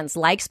brands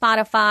like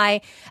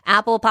Spotify,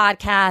 Apple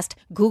Podcast,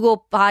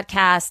 Google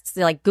Podcasts,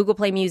 like Google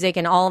Play Music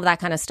and all of that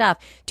kind of stuff,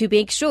 to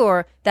make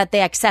sure that the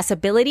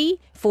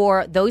accessibility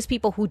for those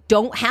people who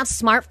don't have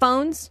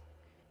smartphones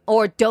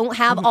or don't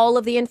have all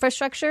of the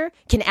infrastructure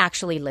can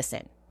actually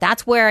listen.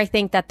 That's where I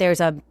think that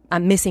there's a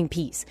missing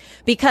piece.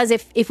 Because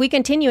if we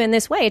continue in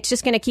this way, it's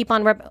just going to keep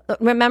on.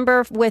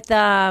 Remember with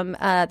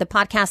the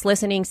podcast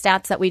listening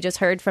stats that we just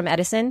heard from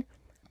Edison?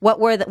 What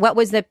was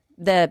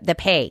the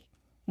pay?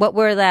 What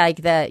were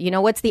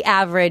what's the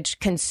average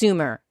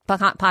consumer,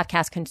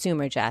 podcast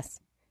consumer, Jess?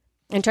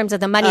 In terms of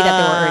the money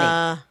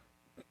that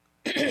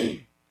they were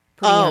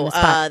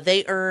earning.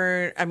 They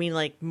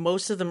earn,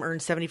 most of them earn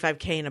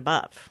 $75K and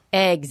above.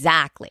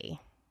 Exactly.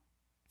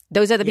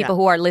 Those are the people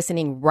who are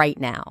listening right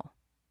now.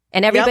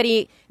 And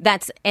everybody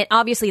and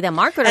obviously the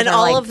marketers and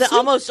are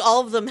almost all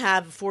of them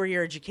have a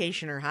 4-year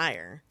education or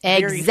higher.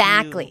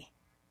 Exactly.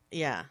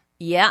 Yeah.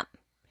 Yeah.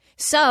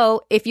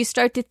 So if you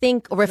start to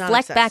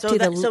reflect back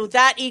to so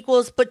that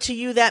equals, but to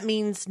you that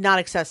means not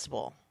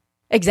accessible.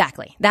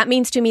 Exactly. That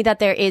means to me that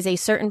there is a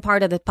certain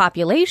part of the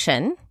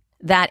population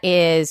that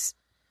is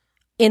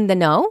in the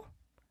know,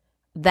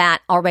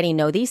 that already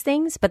know these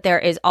things, but there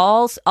is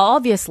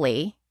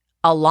obviously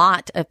a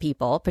lot of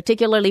people,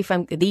 particularly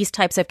from these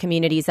types of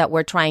communities that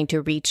we're trying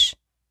to reach,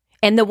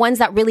 and the ones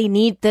that really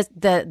need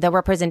the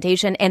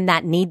representation and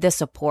that need the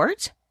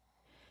support,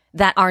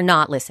 that are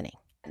not listening,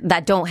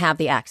 that don't have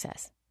the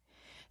access.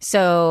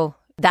 So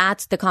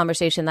that's the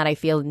conversation that I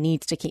feel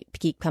needs to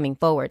keep coming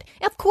forward.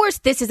 Of course,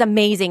 this is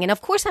amazing, and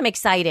of course I'm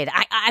excited.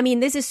 I mean,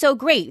 this is so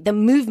great, the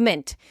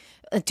movement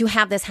to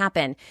have this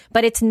happen.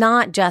 But it's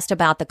not just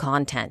about the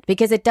content,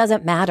 because it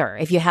doesn't matter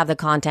if you have the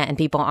content and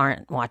people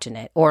aren't watching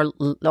it or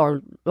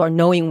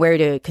knowing where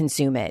to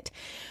consume it.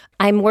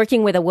 I'm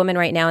working with a woman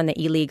right now in the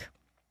E-League.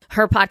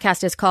 Her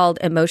podcast is called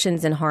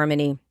Emotions in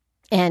Harmony,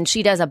 and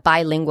she does a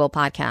bilingual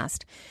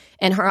podcast.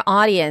 And her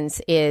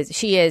audience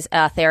she is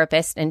a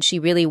therapist, and she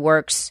really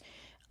works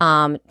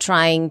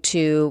trying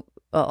to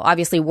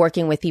obviously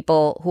working with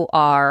people who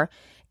are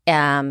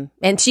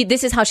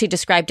this is how she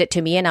described it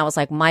to me. And I was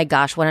like, my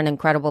gosh, what an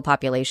incredible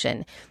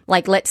population.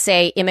 Like, let's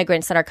say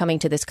immigrants that are coming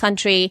to this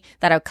country,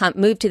 that have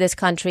moved to this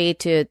country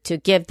to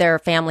give their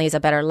families a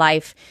better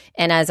life.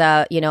 And as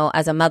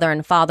a mother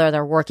and father,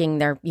 they're working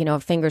their,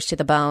 fingers to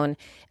the bone,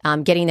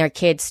 getting their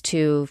kids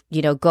to,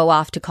 go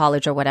off to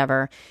college or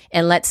whatever.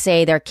 And let's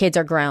say their kids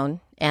are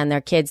grown and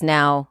their kids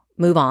now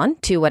move on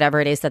to whatever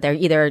it is that they're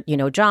either,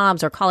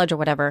 jobs or college or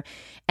whatever.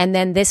 And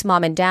then this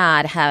mom and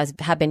dad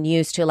have been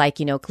used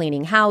to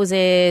cleaning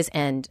houses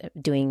and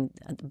doing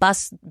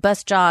bus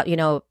job,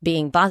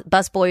 being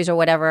bus boys or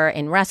whatever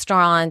in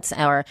restaurants,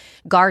 or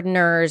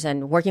gardeners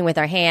and working with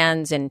their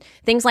hands and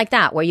things like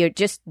that, where you're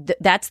just,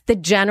 that's the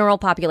general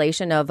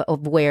population of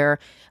where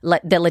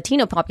the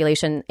Latino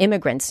population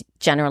immigrants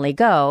generally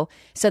go,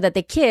 so that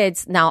the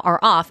kids now are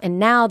off, and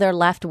now they're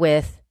left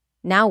with,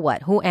 now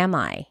what? Who am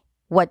I?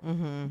 What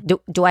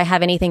do I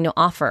have anything to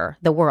offer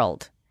the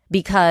world?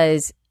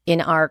 Because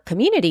in our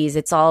communities,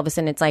 it's all of a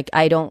sudden it's like,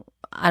 I don't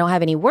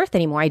have any worth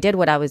anymore. I did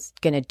what I was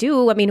going to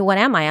do. I mean, what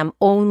am I? I'm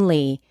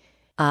only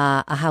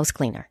a house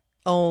cleaner.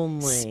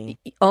 Only,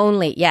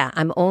 yeah.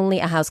 I'm only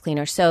a house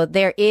cleaner. So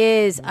there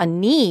is a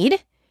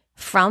need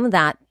from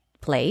that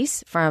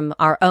place, from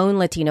our own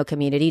Latino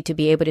community, to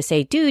be able to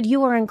say, dude,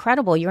 you are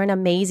incredible. You're an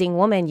amazing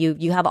woman.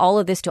 You have all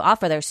of this to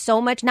offer. There's so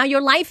much. Now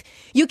your life,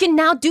 you can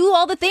now do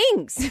all the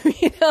things.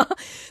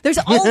 There's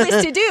all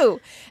this to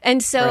do.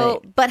 And so,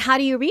 right. But how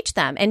do you reach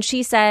them? And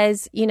she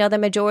says, the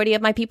majority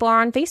of my people are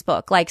on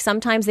Facebook. Like,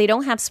 sometimes they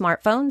don't have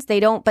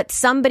smartphones. But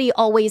somebody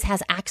always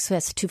has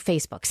access to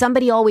Facebook.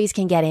 Somebody always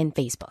can get in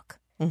Facebook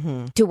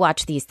to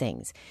watch these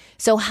things.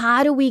 So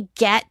how do we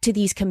get to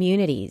these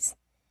communities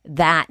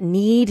that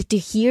need to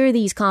hear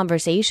these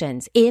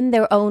conversations in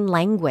their own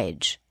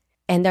language?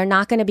 And they're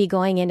not going to be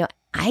going into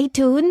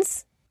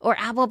iTunes or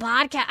Apple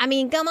Podcast. I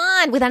mean, come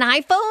on, with an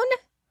iPhone?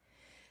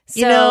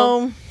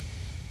 So,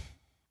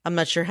 I'm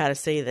not sure how to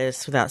say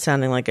this without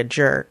sounding like a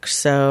jerk,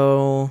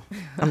 so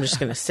I'm just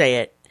going to say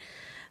it.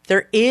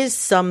 There is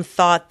some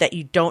thought that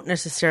you don't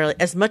necessarily,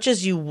 as much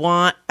as you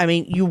want,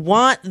 you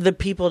want the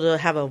people to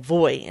have a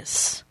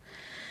voice.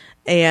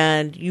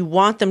 And you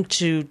want them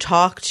to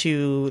talk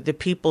to the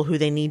people who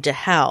they need to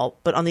help.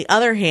 But on the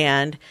other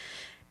hand,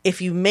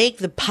 if you make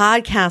the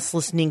podcast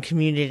listening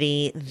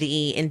community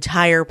the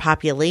entire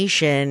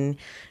population,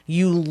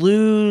 you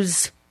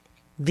lose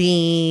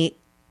and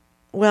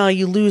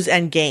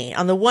gain.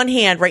 On the one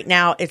hand, right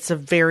now, it's a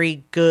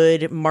very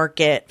good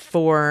market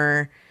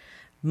for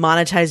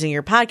monetizing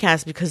your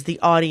podcast because the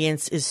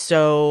audience is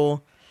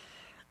so,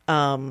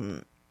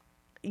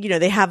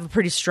 they have a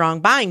pretty strong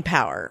buying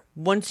power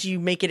once you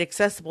make it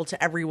accessible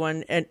to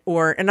everyone. And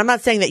I'm not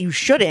saying that you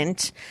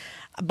shouldn't,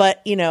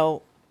 but,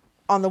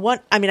 on the one,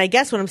 I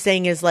guess what I'm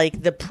saying is,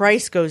 like, the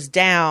price goes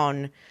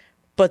down,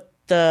 but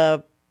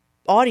the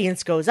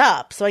audience goes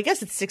up. So I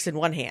guess it's six in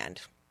one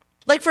hand.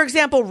 Like, for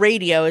example,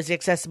 radio is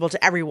accessible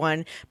to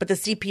everyone, but the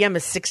CPM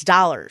is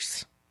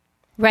 $6.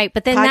 Right.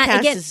 But then podcast that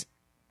again, is,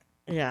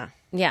 yeah.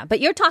 Yeah. But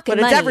you're talking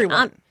money. It's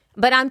everyone.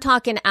 But I'm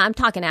talking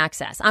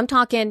access. I'm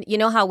talking, you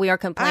know how we are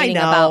complaining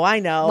about. I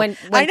know.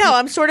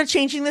 I'm sort of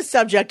changing the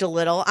subject a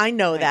little. I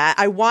know that.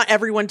 I want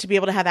everyone to be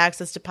able to have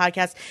access to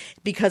podcasts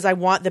because I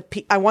want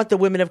the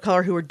women of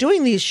color who are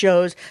doing these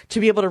shows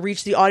to be able to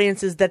reach the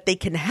audiences that they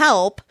can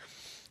help.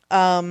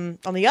 On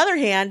the other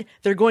hand,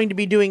 they're going to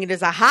be doing it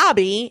as a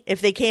hobby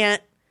if they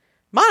can't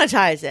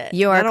monetize it.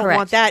 I don't correct.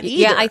 want that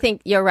either. Yeah, I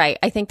think you're right.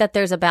 I think that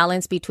there's a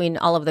balance between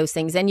all of those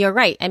things. And you're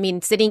right. I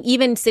mean,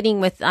 sitting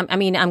with,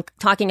 I'm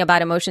talking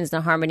about Emotions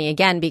and Harmony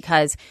again,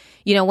 because,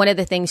 you know, one of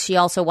the things she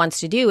also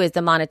wants to do is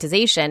the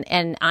monetization.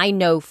 And I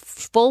know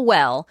full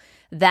well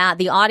that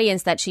the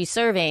audience that she's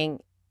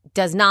serving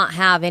does not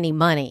have any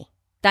money.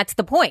 That's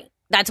the point.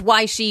 That's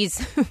why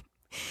she's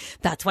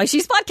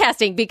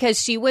podcasting,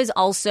 because she was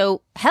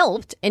also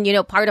helped. And, you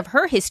know, part of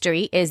her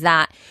history is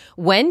that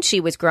when she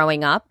was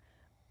growing up,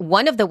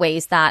 one of the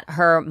ways that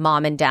her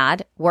mom and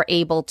dad were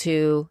able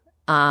to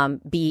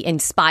be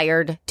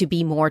inspired to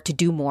be more, to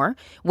do more,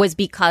 was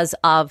because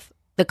of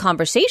the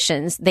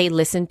conversations they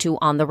listened to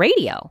on the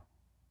radio,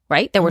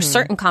 right? There were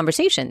certain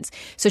conversations.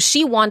 So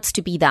she wants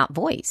to be that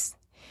voice.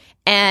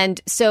 And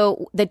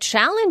so the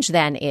challenge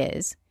then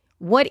is,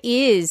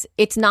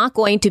 it's not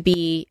going to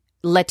be,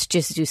 let's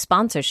just do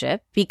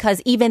sponsorship,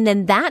 because even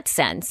in that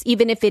sense,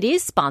 even if it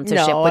is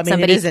sponsorship with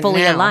somebody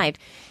fully aligned,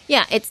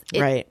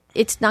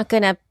 it's not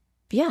going to.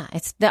 Yeah,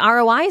 the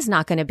ROI is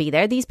not going to be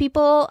there. These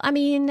people, I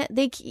mean,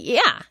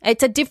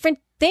 it's a different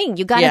thing.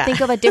 You got to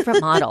think of a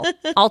different model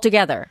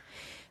altogether.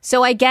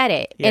 So I get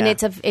it. Yeah. And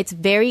it's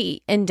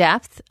very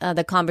in-depth,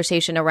 the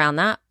conversation around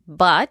that.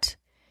 But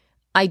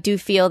I do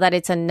feel that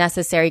it's a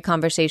necessary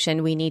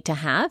conversation we need to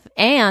have.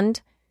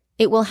 And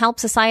it will help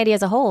society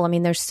as a whole. I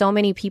mean, there's so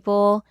many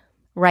people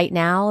right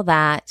now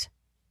that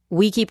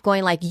we keep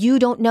going like, you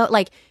don't know,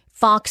 like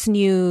Fox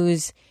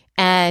News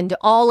and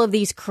all of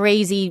these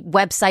crazy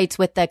websites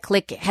with the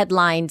click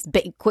headlines,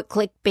 quick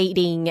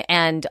clickbaiting,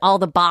 and all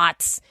the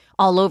bots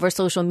all over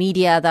social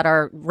media that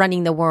are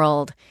running the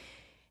world.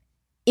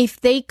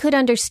 If they could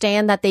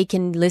understand that they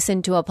can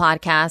listen to a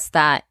podcast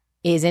that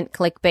isn't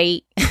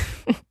clickbait,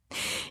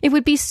 it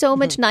would be so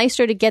much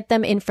nicer to get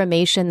them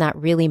information that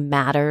really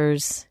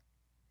matters.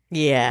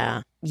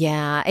 Yeah.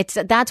 Yeah.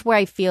 That's where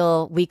I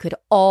feel we could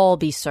all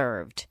be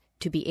served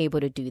to be able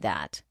to do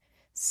that.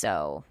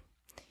 So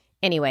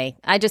anyway,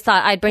 I just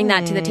thought I'd bring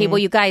that to the table.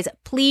 You guys,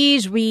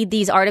 please read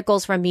these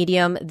articles from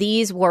Medium.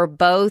 These were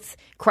both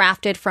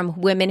crafted from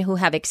women who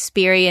have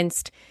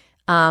experienced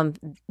the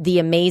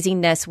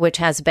amazingness which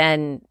has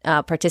been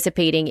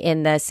participating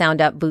in the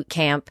Sound Up boot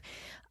camp.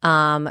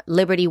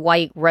 Liberty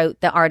White wrote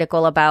the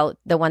article about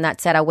the one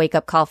that said a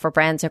wake-up call for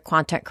brands or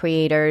content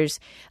creators.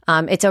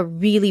 It's a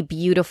really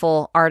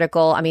beautiful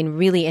article. I mean,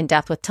 really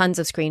in-depth with tons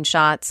of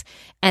screenshots.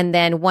 And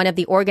then one of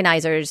the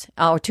organizers,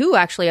 or two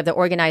actually, of the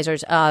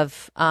organizers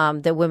of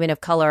the Women of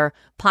Color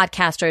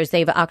podcasters,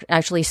 they've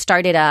actually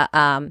started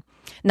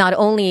not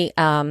only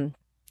a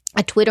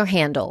Twitter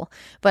handle,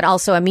 but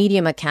also a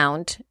Medium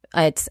account.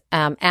 It's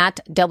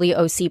at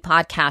WOC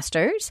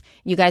Podcasters.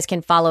 You guys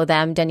can follow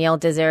them. Danielle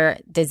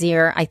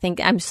Desir. I think,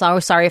 I'm so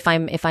sorry if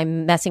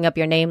I'm messing up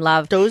your name,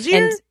 love.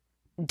 Dozier?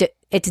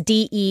 It's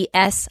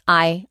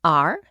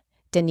DESIR.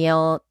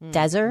 Danielle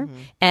Desir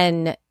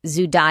and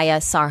Zudaya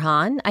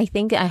Sarhan.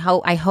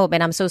 I hope,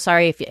 and I'm so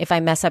sorry if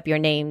I mess up your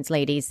names,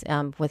 ladies,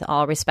 with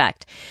all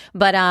respect.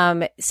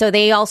 But so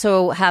they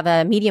also have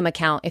a Medium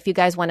account. If you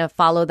guys want to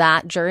follow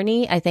that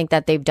journey, I think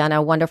that they've done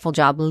a wonderful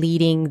job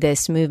leading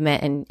this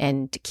movement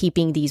and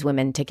keeping these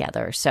women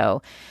together.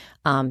 So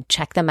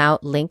check them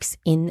out. Links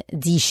in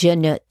the show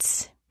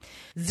notes.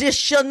 The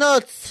show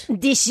notes.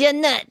 The show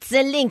notes.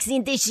 The links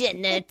in the show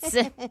notes.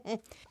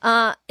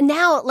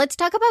 Now, let's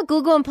talk about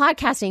Google and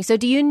podcasting. So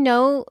do you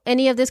know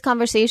any of this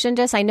conversation,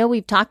 Jess? I know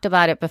we've talked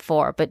about it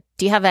before, but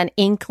do you have an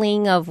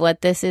inkling of what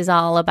this is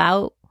all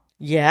about?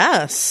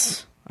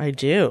 Yes, I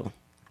do.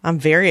 I'm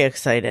very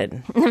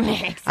excited. I'm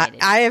very excited.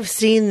 I have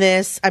seen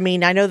this. I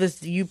mean, I know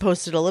this. You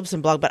posted a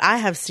Libsyn blog, but I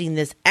have seen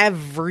this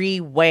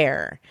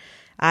everywhere.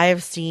 I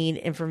have seen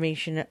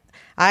information.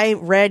 I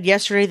read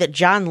yesterday that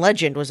John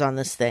Legend was on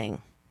this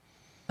thing.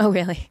 Oh,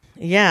 really?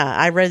 Yeah,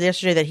 I read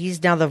yesterday that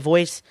he's now the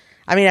voice.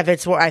 I mean, I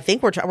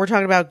think we're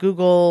talking about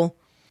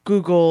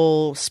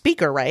Google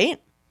Speaker,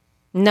 right?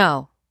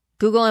 No,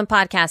 Google and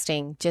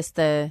podcasting, just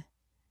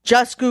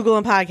Google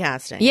and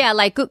podcasting. Yeah,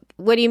 like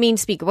what do you mean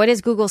speaker? What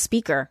is Google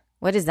Speaker?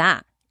 What is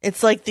that?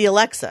 It's like the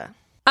Alexa.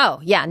 Oh,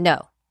 yeah,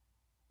 no,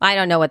 I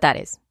don't know what that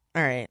is.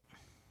 All right.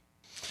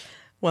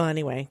 Well,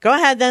 anyway, go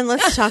ahead then.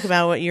 Let's talk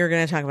about what you're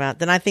going to talk about.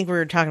 Then I think we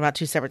were talking about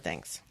two separate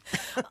things.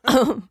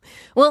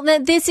 Well,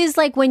 this is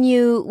like when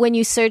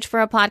you search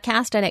for a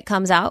podcast and it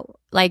comes out,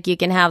 like you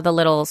can have the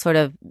little sort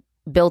of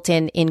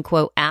built-in in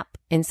quote app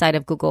inside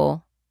of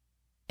Google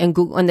and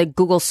the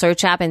Google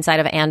search app inside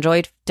of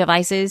Android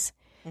devices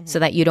so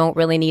that you don't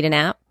really need an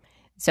app.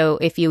 So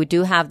if you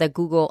do have the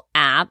Google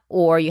app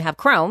or you have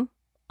Chrome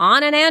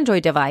on an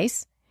Android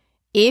device,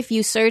 if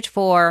you search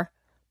for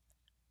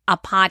a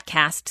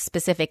podcast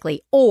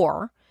specifically,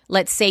 or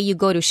let's say you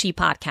go to She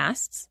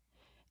Podcasts,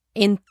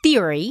 in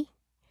theory,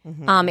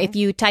 If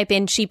you type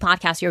in She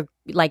Podcast, you're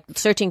like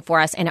searching for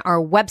us and our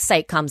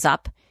website comes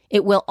up.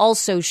 It will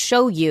also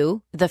show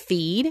you the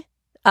feed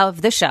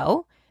of the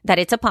show, that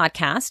it's a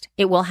podcast.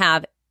 It will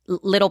have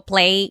little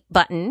play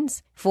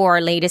buttons for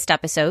latest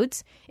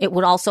episodes. It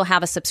would also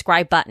have a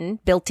subscribe button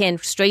built in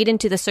straight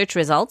into the search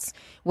results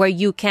where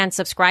you can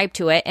subscribe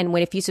to it. And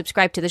if you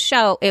subscribe to the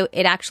show,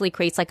 it actually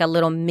creates like a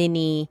little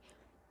mini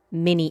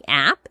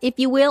app, if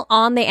you will,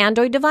 on the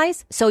Android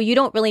device. So you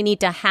don't really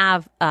need to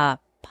have a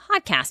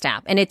podcast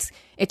app, and it's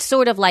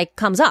sort of like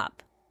comes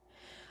up.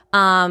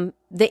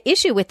 The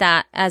issue with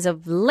that as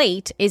of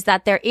late is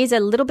that there is a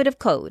little bit of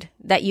code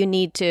that you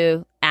need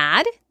to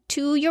add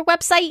to your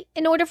website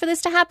in order for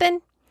this to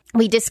happen.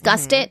 We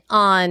discussed it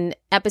on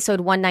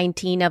episode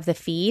 119 of the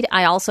feed.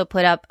 I also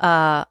put up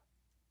a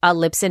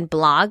Libsyn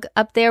blog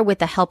up there with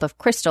the help of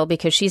Crystal,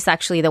 because she's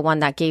actually the one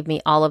that gave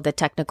me all of the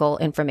technical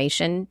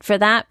information for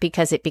that,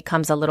 because it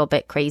becomes a little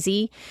bit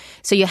crazy.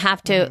 So you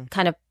have to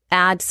kind of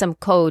add some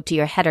code to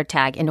your header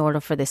tag in order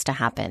for this to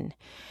happen.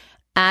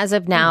 As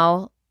of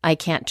now, I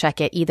can't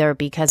check it either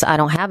because I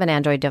don't have an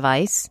Android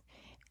device,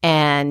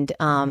 and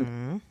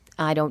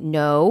I don't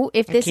know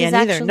if this is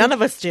actually either. None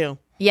of us do.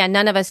 Yeah,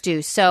 none of us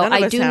do. So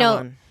I do know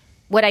one.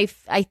 What I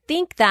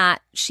think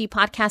that She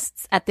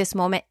Podcasts at this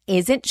moment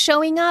isn't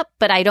showing up,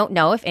 but I don't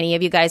know if any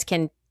of you guys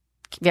can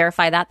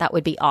verify that. That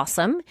would be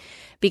awesome,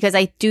 because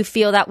I do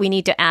feel that we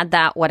need to add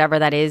that, whatever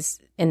that is,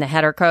 in the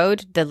header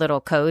code, the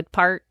little code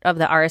part of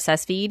the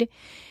RSS feed.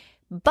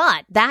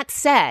 But that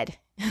said,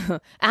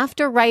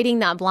 after writing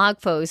that blog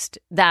post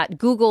that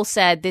Google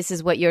said this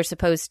is what you're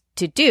supposed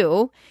to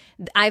do,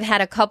 I've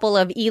had a couple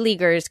of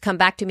e-leaguers come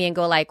back to me and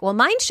go like, well,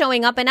 mine's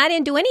showing up and I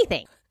didn't do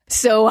anything.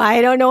 So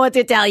I don't know what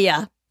to tell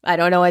you.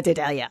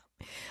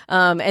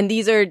 And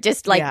these are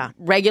just like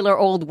regular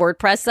old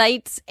WordPress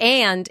sites.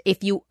 And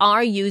if you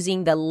are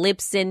using the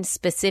Libsyn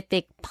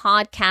specific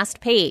podcast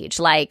page,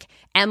 like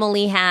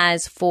Emily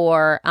has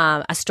for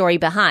A Story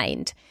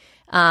Behind,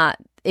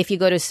 if you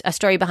go to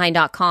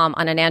astorybehind.com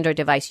on an Android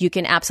device, you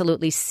can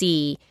absolutely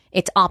see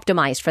it's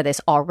optimized for this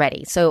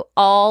already. So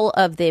all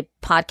of the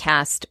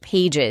podcast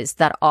pages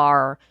that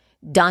are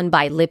done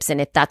by Libsyn,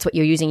 if that's what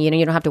you're using, you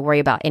don't have to worry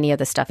about any of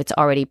the stuff. It's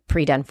already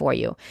pre-done for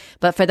you.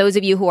 But for those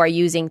of you who are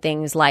using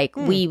things like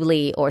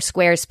Weebly or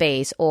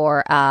Squarespace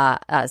or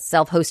a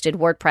self-hosted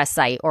WordPress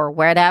site or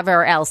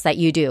whatever else that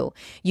you do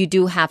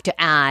have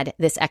to add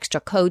this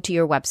extra code to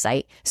your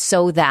website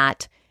so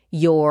that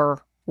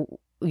your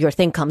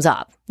thing comes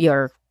up,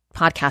 your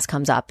podcast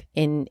comes up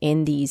in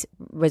these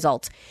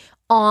results.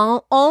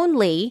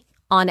 Only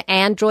on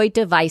Android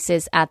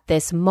devices at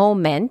this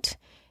moment,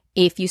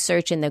 if you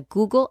search in the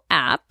Google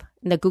app,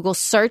 the Google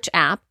search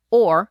app,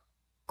 or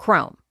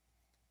Chrome,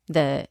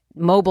 the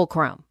mobile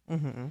Chrome.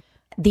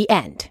 The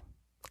end.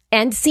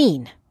 End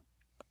scene.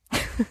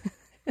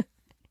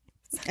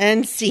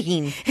 End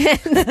scene.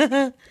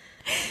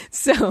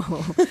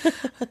 So.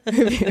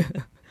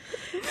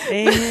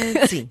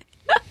 And scene.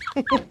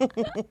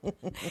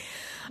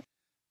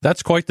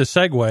 That's quite the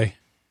segue.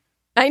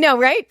 I know,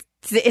 right?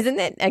 Isn't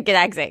it?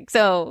 Exactly.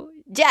 So,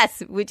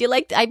 Jess, would you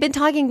like I've been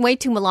talking way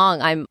too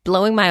long. I'm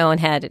blowing my own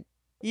head.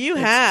 You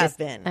have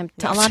been.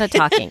 A lot of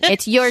talking.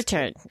 It's your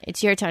turn.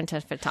 It's your turn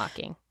for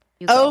talking.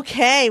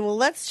 Okay, well,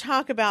 let's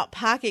talk about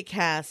Pocket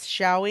Casts,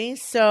 shall we?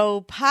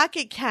 So,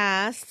 Pocket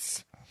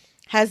Casts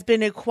has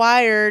been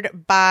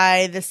acquired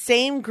by the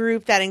same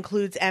group that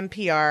includes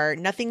NPR.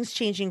 Nothing's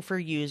changing for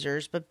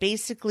users, but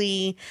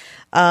basically,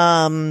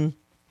 there's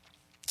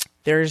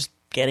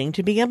getting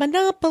to be a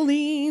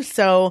monopoly.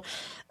 So,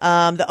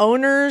 the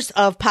owners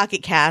of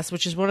Pocket Cast,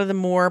 which is one of the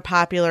more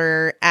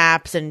popular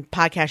apps and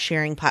podcast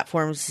sharing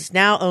platforms, is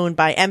now owned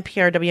by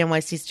NPR,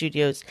 WNYC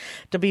Studios,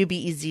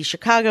 WBEZ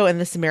Chicago, and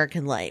This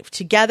American Life.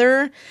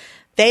 Together,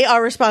 they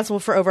are responsible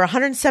for over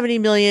 170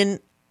 million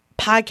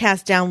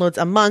podcast downloads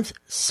a month,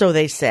 so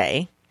they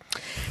say.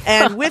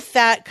 And with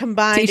that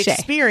combined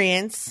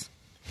experience,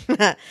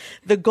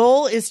 the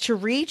goal is to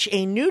reach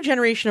a new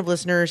generation of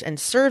listeners and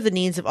serve the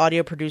needs of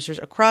audio producers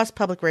across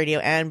public radio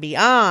and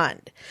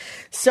beyond.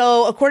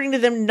 So, according to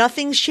them,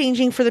 nothing's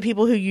changing for the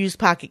people who use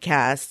Pocket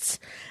Casts.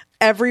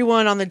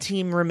 Everyone on the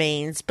team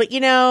remains. But,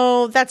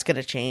 that's going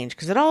to change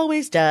because it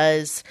always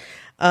does.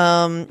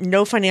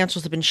 No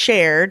financials have been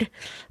shared,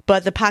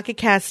 but the Pocket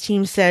Cast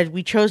team said,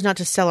 we chose not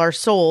to sell our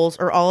souls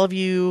or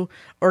you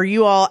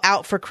all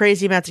out for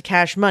crazy amounts of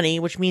cash money,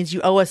 which means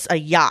you owe us a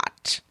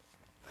yacht.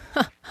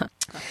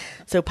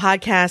 So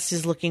Podcast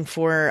is looking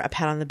for a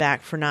pat on the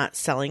back for not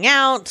selling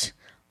out.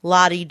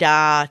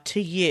 La-di-da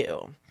to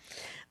you.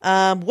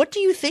 What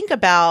do you think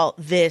about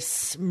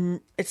this?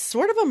 It's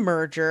sort of a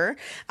merger.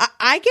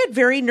 I get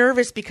very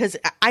nervous because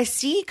I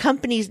see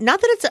companies,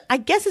 not that I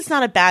guess it's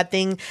not a bad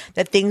thing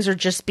that things are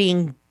just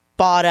being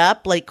bought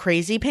up like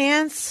crazy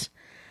pants.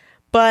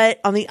 But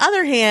on the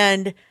other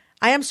hand,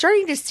 I am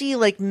starting to see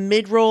like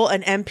Midroll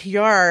and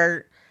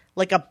NPR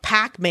like a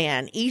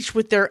Pac-Man, each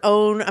with their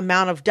own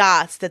amount of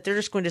dots that they're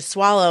just going to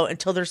swallow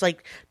until there's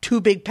like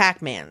two big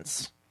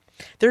Pac-Mans.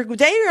 They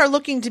are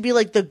looking to be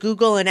like the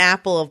Google and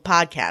Apple of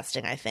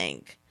podcasting, I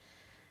think.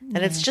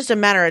 And it's just a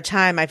matter of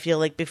time, I feel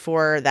like,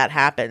 before that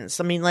happens.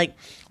 I mean, like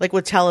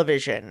with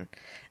television,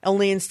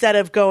 only instead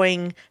of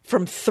going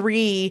from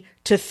 3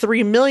 to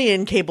 3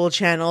 million cable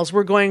channels,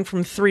 we're going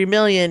from 3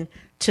 million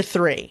to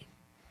 3.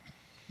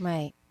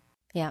 Right.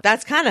 Yeah.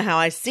 That's kind of how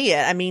I see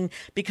it. I mean,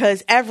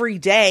 because every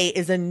day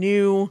is a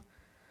new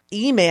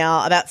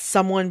email about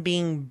someone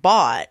being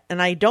bought.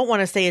 And I don't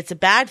want to say it's a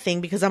bad thing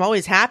because I'm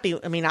always happy.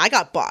 I mean, I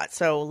got bought,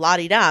 so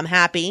la-di-da, I'm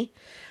happy.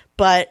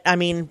 But, I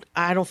mean,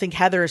 I don't think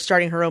Heather is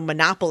starting her own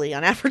monopoly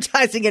on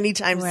advertising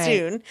anytime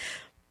soon.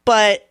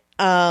 But,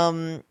 you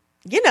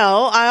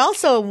know, I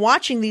also am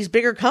watching these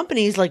bigger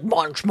companies like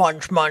munch.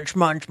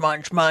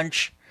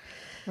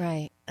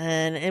 Right.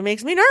 And it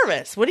makes me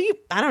nervous.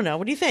 I don't know.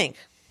 What do you think?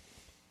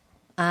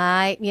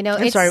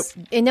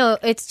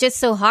 It's just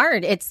so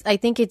hard. I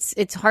think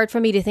it's hard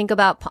for me to think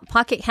about.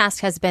 Pocket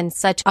Cast has been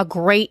such a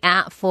great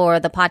app for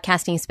the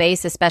podcasting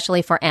space,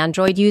 especially for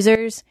Android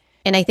users.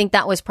 And I think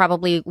that was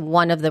probably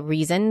one of the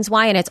reasons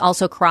why. And it's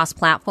also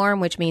cross-platform,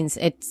 which means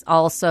it's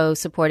also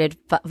supported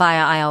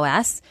via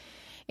iOS.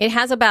 It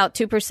has about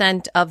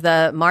 2% of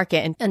the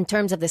market in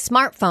terms of the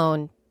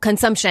smartphone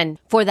consumption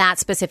for that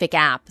specific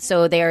app.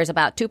 So there's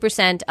about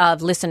 2%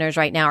 of listeners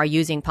right now are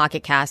using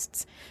Pocket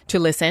Casts to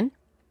listen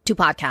to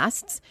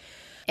podcasts.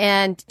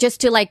 And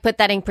just to like put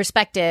that in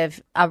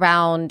perspective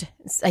around,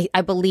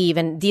 I believe,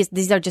 and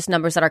these are just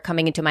numbers that are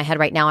coming into my head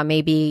right now. I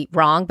may be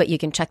wrong, but you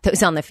can check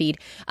those on the feed.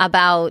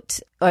 About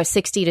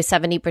 60 to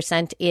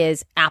 70%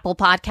 is Apple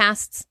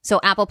Podcasts. So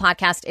Apple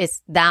Podcast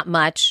is that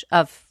much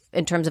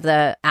in terms of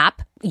the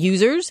app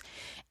users.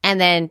 And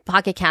then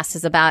Pocket Cast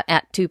is about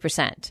at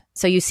 2%.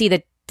 So you see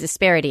the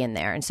disparity in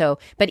there. And so,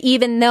 but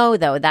even though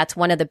that's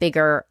one of the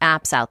bigger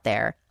apps out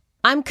there,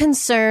 I'm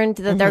concerned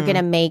that they're going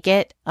to make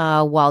it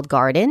a walled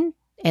garden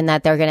and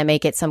that they're going to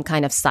make it some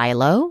kind of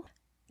silo.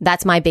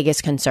 That's my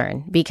biggest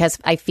concern because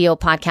I feel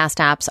podcast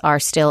apps are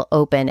still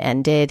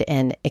open-ended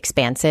and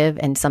expansive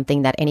and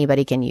something that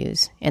anybody can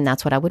use. And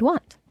that's what I would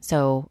want.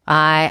 So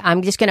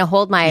I'm just going to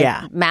hold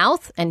my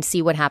mouth and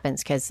see what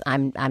happens because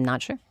I'm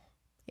not sure.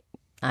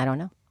 I don't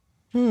know.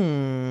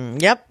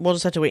 Yep. We'll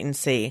just have to wait and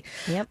see.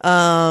 Yep.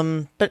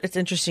 But it's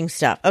interesting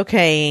stuff.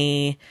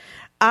 Okay.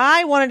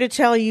 I wanted to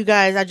tell you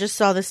guys, I just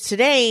saw this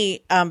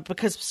today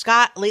because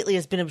Scott lately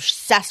has been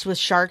obsessed with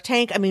Shark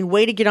Tank. I mean,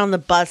 way to get on the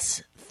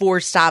bus 4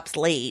 stops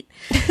late.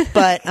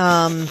 But,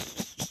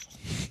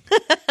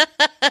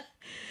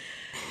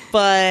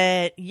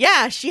 but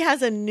yeah, she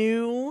has a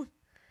new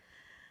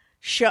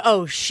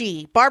show.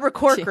 Barbara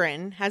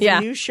Corcoran has a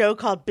new show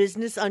called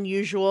Business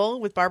Unusual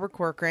with Barbara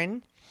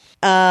Corcoran.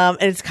 And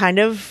it's kind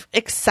of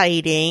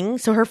exciting.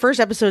 So her first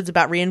episode is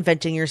about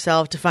reinventing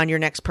yourself to find your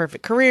next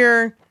perfect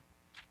career.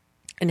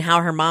 And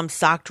how her mom's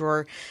sock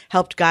drawer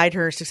helped guide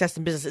her success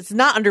in business. It's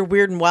not under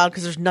Weird and Wild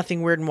because there's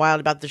nothing weird and wild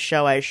about the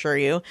show, I assure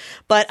you.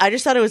 But I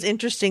just thought it was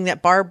interesting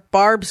that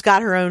Barb's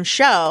got her own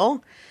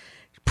show.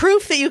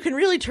 Proof that you can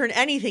really turn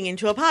anything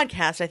into a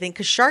podcast, I think,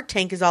 because Shark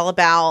Tank is all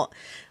about,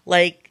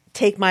 like,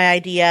 take my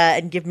idea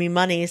and give me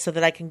money so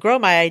that I can grow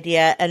my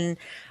idea. And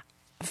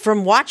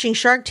from watching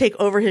Shark Tank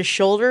over his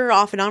shoulder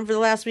off and on for the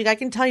last week, I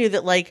can tell you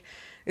that, like,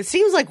 it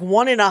seems like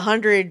 1 in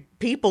 100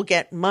 people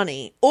get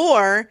money.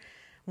 Or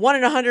 1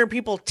 in 100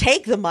 people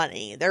take the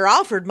money. They're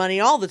offered money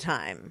all the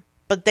time,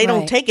 but they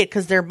don't take it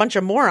because they're a bunch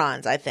of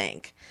morons, I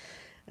think.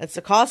 That's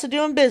the cost of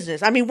doing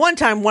business. I mean, one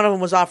time one of them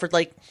was offered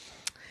like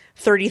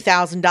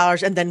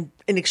 $30,000 and then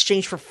in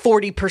exchange for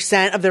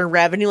 40% of their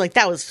revenue. Like,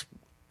 that was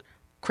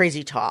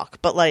crazy talk.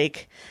 But,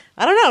 like,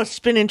 I don't know. It's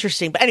been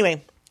interesting. But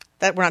anyway,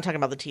 we're not talking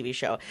about the TV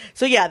show.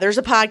 So, yeah, there's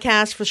a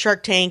podcast for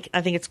Shark Tank. I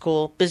think it's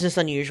cool. Business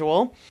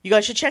Unusual. You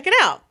guys should check it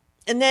out.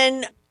 And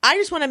then I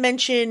just want to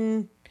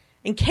mention,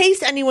 in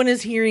case anyone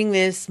is hearing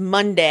this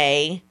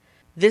Monday,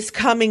 this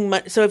coming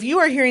so if you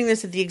are hearing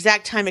this at the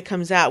exact time it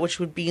comes out, which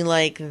would be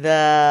like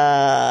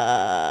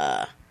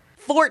the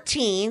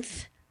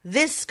 14th,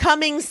 this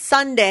coming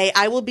Sunday,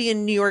 I will be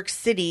in New York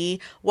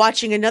City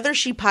watching another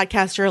She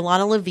podcaster,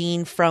 Alana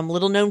Levine from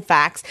Little Known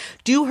Facts,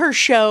 do her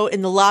show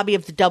in the lobby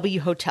of the W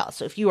Hotel.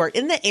 So if you are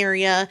in the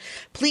area,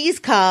 please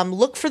come.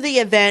 Look for the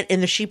event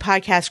in the She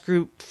Podcast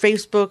group,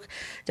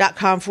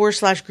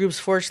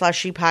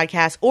 facebook.com/groups/She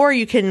Podcast, or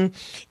you can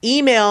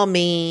email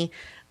me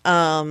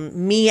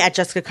at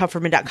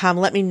jessicacufferman.com.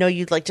 Let me know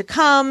you'd like to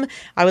come.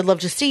 I would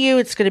love to see you.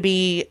 It's going to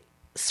be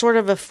sort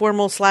of a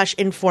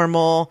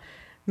formal/informal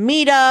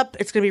meetup.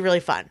 It's going to be really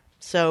fun.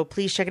 So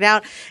please check it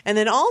out. And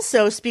then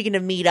also, speaking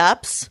of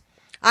meetups,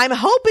 I'm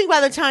hoping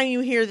by the time you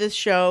hear this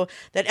show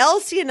that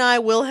Elsie and I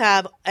will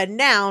have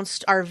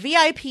announced our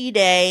VIP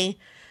day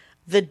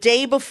the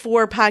day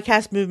before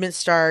Podcast Movement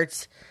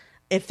starts.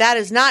 If that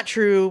is not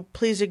true,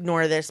 please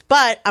ignore this.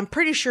 But I'm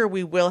pretty sure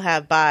we will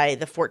have by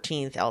the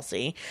 14th,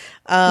 Elsie.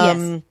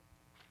 Yes.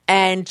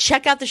 And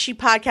check out the She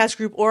Podcast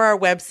group or our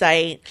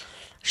website,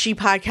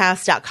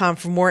 shepodcast.com,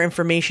 for more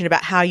information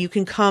about how you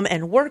can come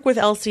and work with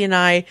Elsie and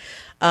I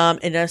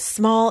in a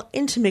small,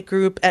 intimate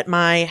group at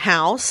my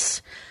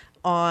house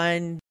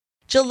on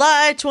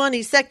July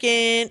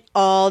 22nd,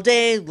 all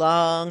day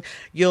long.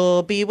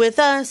 You'll be with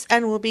us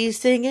and we'll be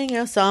singing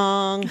a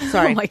song.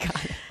 Sorry. Oh, my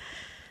God.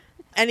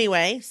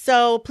 Anyway,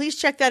 so please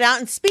check that out.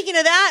 And speaking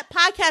of that,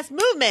 Podcast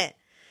Movement.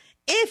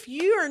 If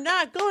you are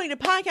not going to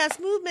Podcast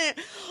Movement,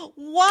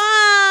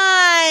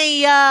 why?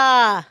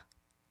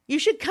 You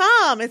should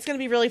come. It's going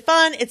to be really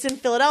fun. It's in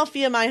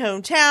Philadelphia, my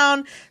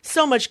hometown.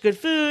 So much good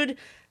food.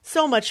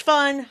 So much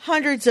fun.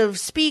 Hundreds of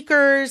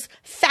speakers.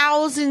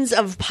 Thousands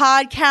of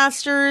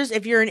podcasters.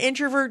 If you're an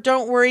introvert,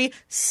 don't worry.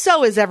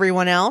 So is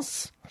everyone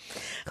else.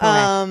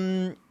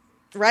 Correct.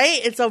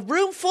 Right? It's a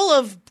room full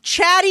of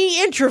chatty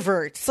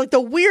introverts. It's like the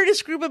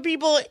weirdest group of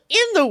people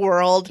in the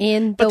world.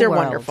 But they're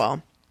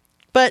wonderful.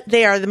 But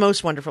they are the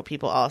most wonderful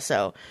people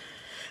also.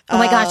 Oh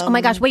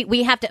my gosh. Wait,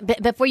 we have to,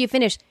 before you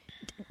finish,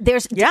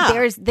 there's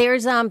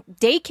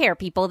daycare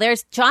people.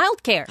 There's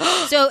childcare.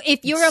 So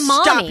if you're a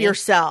mommy. Stop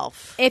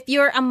yourself. If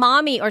you're a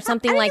mommy or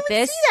something like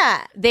this,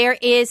 there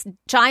is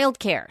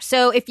childcare.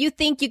 So if you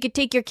think you could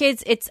take your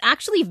kids, it's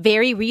actually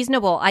very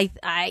reasonable. I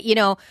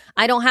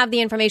don't have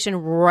the information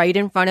right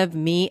in front of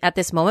me at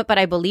this moment, but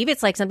I believe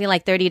it's like something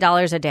like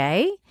 $30 a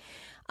day.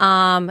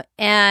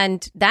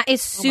 And that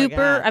is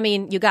super, I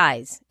mean, you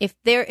guys, if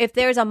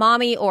there's a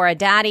mommy or a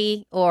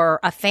daddy or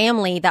a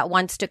family that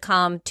wants to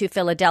come to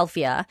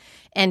Philadelphia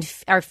and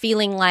are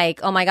feeling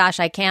like, oh my gosh,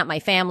 I can't, my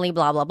family,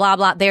 blah, blah, blah,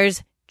 blah,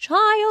 there's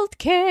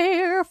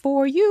childcare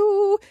for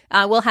you.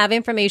 We'll have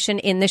information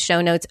in the show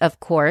notes, of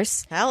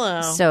course.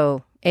 Hello.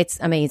 So it's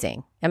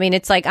amazing. I mean,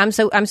 it's like, I'm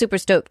super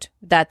stoked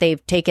that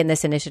they've taken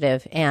this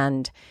initiative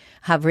and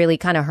have really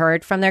kind of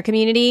heard from their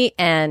community,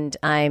 and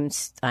I'm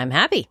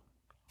happy.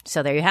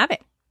 So there you have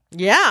it.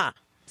 Yeah,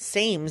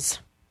 sames.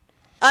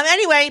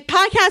 Anyway,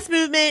 Podcast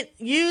Movement.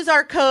 Use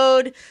our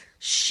code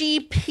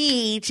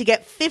SHEP to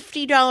get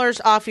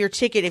 $50 off your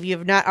ticket if you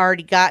have not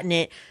already gotten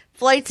it.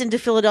 Flights into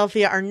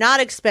Philadelphia are not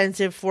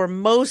expensive for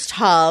most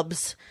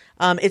hubs.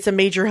 It's a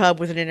major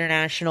hub with an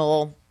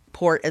international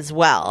port as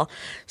well.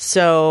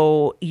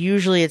 So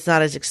usually it's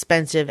not as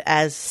expensive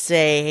as,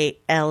 say,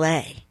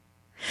 LA.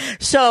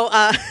 So,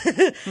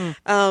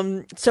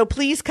 so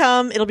please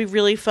come. It'll be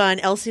really fun.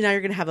 Elsie and I are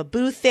going to have a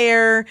booth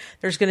there.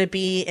 There's going to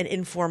be an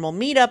informal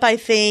meetup, I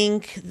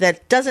think,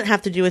 that doesn't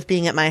have to do with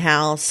being at my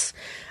house.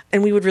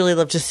 And we would really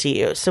love to see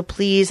you. So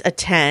please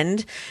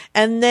attend.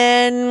 And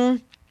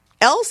then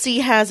Elsie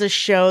has a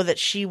show that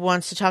she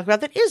wants to talk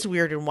about that is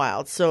weird and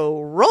wild.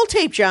 So roll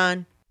tape,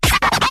 John.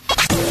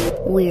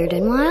 Weird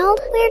and wild,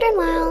 weird and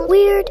wild,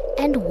 weird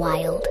and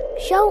wild.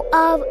 Show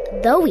of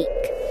the week.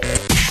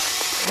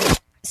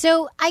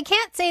 So I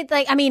can't say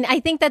like, I mean, I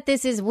think that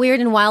this is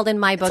weird and wild in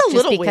my book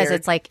just because weird.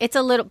 It's like, it's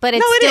a little, but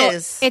it's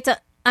still, it's a,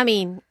 I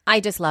mean, I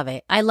just love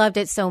it. I loved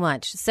it so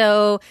much.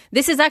 So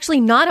this is actually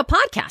not a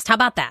podcast. How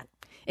about that?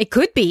 It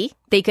could be.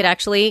 They could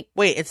actually.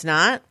 Wait, it's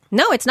not?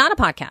 No, it's not a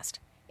podcast.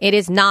 It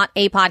is not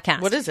a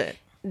podcast. What is it?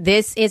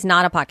 This is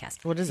not a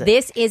podcast. What is it?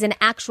 This is an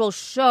actual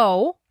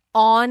show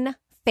on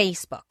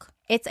Facebook.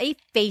 It's a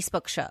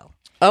Facebook show.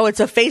 Oh,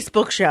 it's a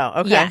Facebook show.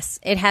 Okay. Yes,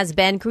 it has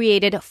been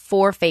created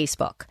for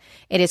Facebook.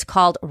 It is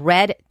called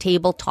Red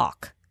Table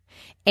Talk.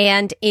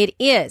 And it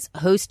is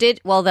hosted,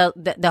 well,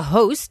 the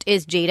host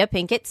is Jada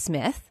Pinkett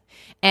Smith,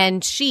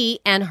 and she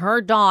and her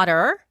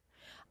daughter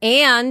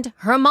and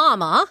her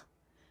mama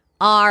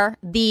are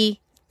the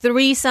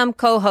threesome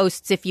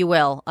co-hosts, if you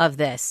will, of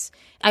this.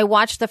 I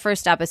watched the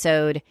first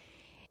episode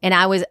and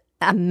I was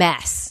a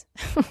mess,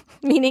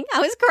 meaning I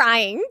was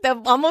crying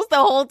almost the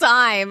whole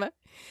time.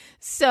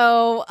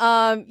 So,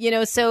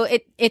 so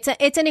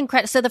it's an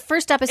incredible. So the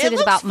first episode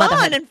is about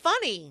motherhood. Fun and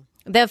funny.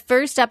 The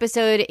first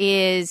episode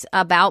is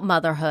about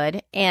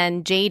motherhood,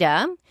 and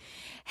Jada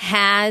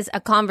has a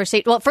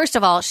conversation. Well, first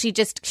of all, she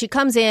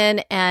comes in,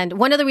 and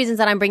one of the reasons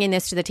that I'm bringing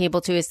this to the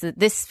table too is that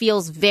this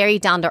feels very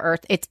down to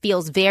earth. It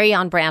feels very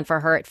on brand for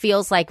her. It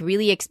feels like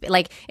really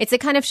like it's the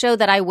kind of show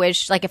that I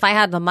wish, like if I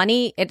had the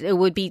money, it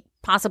would be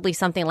possibly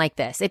something like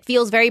this. It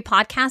feels very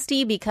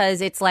podcasty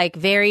because it's like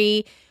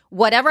very.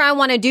 Whatever I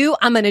want to do,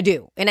 I'm going to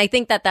do. And I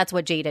think that that's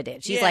what Jada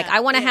did. She's like, I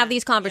want to have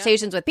these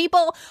conversations with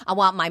people. I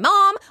want my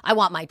mom. I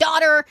want my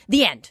daughter.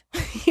 The end.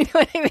 You know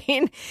what I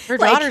mean? Her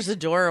daughter's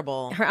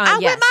adorable. I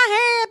whip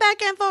my hair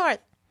back and forth.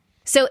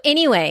 So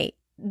anyway,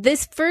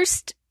 this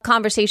first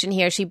conversation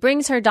here, she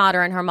brings her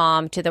daughter and her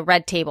mom to the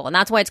Red Table. And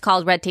that's why it's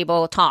called Red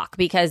Table Talk,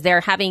 because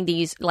they're having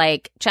these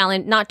like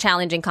not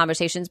challenging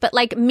conversations, but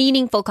like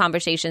meaningful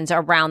conversations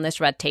around this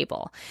red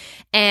table.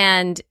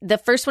 And the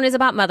first one is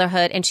about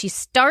motherhood. And she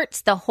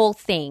starts the whole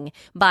thing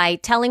by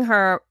telling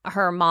her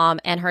mom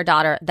and her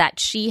daughter that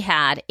she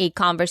had a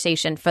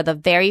conversation for the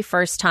very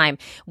first time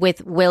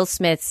with Will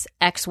Smith's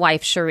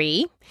ex-wife,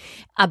 Cherie,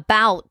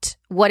 about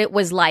what it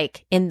was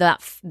like in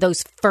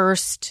those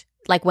first,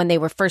 like when they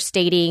were first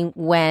dating,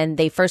 when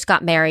they first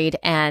got married,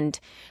 and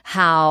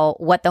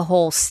what the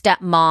whole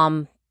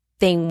stepmom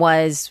thing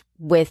was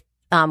with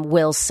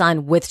Will's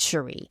son with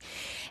Cherie.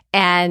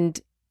 And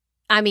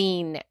I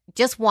mean,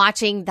 just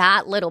watching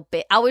that little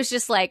bit, I was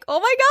just like, oh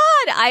my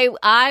God,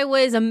 I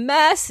was a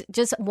mess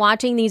just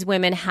watching these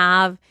women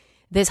have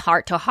this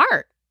heart to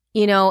heart,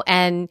 you know,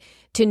 and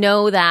to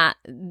know that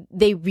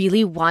they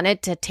really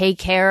wanted to take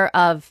care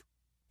of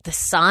the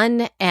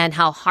son and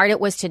how hard it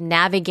was to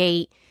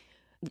navigate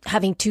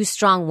having two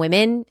strong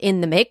women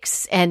in the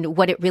mix and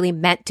what it really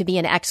meant to be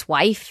an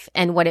ex-wife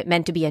and what it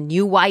meant to be a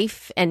new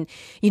wife and,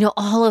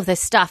 all of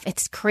this stuff.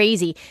 It's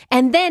crazy.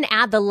 And then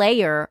add the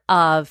layer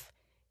of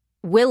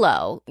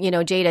Willow,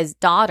 Jada's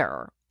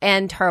daughter,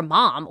 and her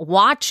mom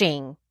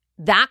watching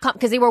that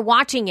because they were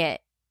watching it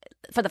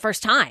for the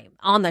first time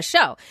on the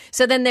show.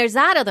 So then there's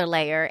that other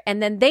layer.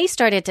 And then they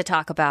started to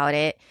talk about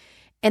it.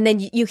 And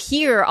then you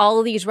hear all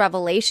of these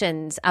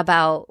revelations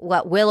about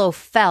what Willow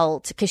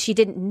felt because she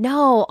didn't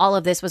know all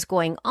of this was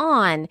going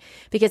on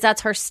because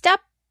that's her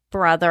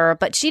stepbrother.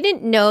 But she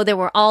didn't know there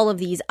were all of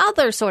these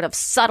other sort of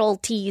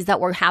subtleties that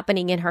were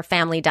happening in her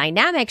family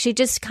dynamic. She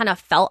just kind of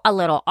felt a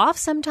little off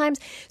sometimes.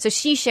 So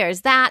she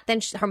shares that.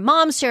 Then her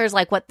mom shares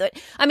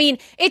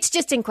it's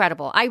just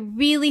incredible. I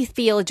really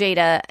feel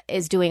Jada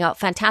is doing a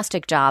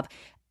fantastic job.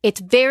 It's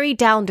very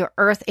down to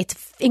earth.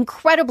 It's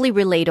incredibly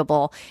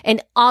relatable.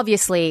 And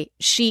obviously,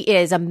 she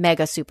is a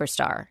mega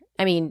superstar.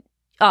 I mean,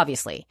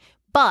 obviously.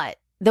 But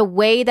the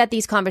way that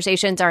these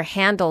conversations are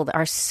handled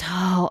are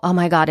so, oh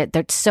my God,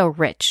 they're so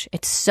rich.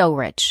 It's so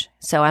rich.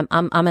 So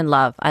I'm in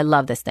love. I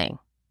love this thing.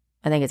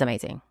 I think it's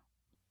amazing.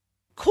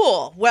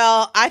 Cool.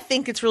 Well, I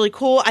think it's really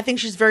cool. I think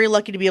she's very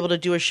lucky to be able to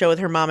do a show with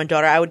her mom and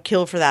daughter. I would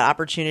kill for that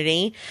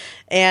opportunity.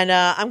 And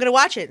I'm going to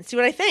watch it and see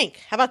what I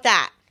think. How about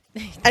that?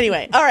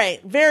 Anyway, all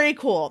right, very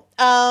cool.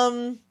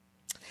 So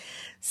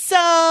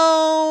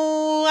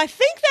I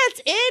think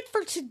that's it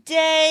for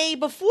today.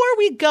 Before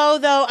we go,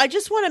 though, I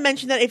just want to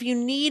mention that if you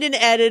need an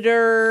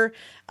editor,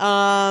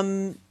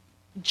 John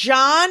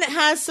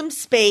has some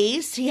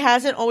space. He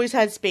hasn't always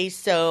had space,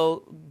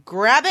 so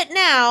grab it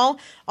now.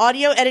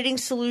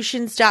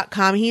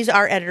 AudioEditingSolutions.com. He's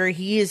our editor.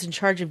 He is in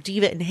charge of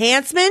Diva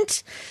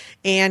Enhancement.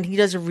 And he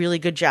does a really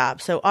good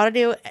job. So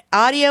audio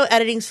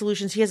editing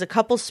solutions. He has a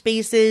couple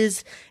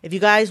spaces. If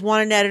you guys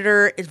want an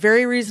editor, it's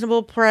very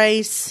reasonable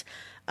price.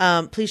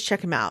 Please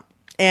check him out.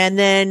 And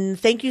then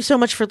thank you so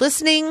much for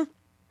listening.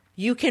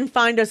 You can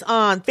find us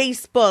on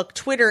Facebook,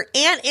 Twitter,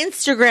 and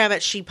Instagram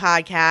at She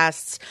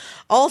Podcasts.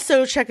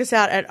 Also check us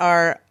out at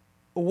our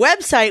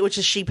website, which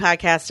is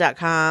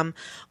shepodcast.com.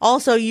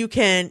 Also, you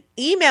can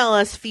email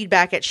us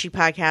feedback at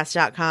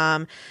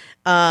shepodcast.com.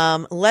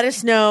 Let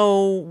us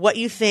know what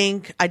you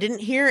think. I didn't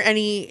hear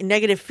any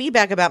negative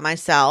feedback about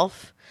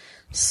myself.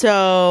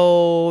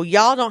 So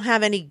y'all don't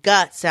have any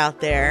guts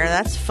out there.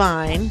 That's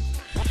fine.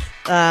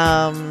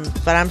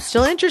 But I'm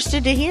still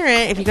interested to hear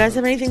it. If you guys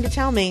have anything to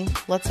tell me,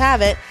 let's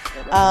have it.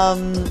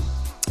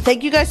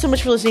 Thank you guys so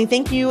much for listening.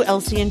 Thank you,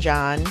 Elsie and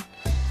John.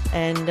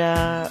 And,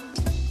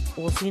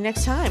 we'll see you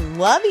next time.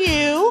 Love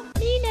you.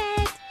 Mean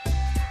it.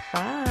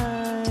 Bye.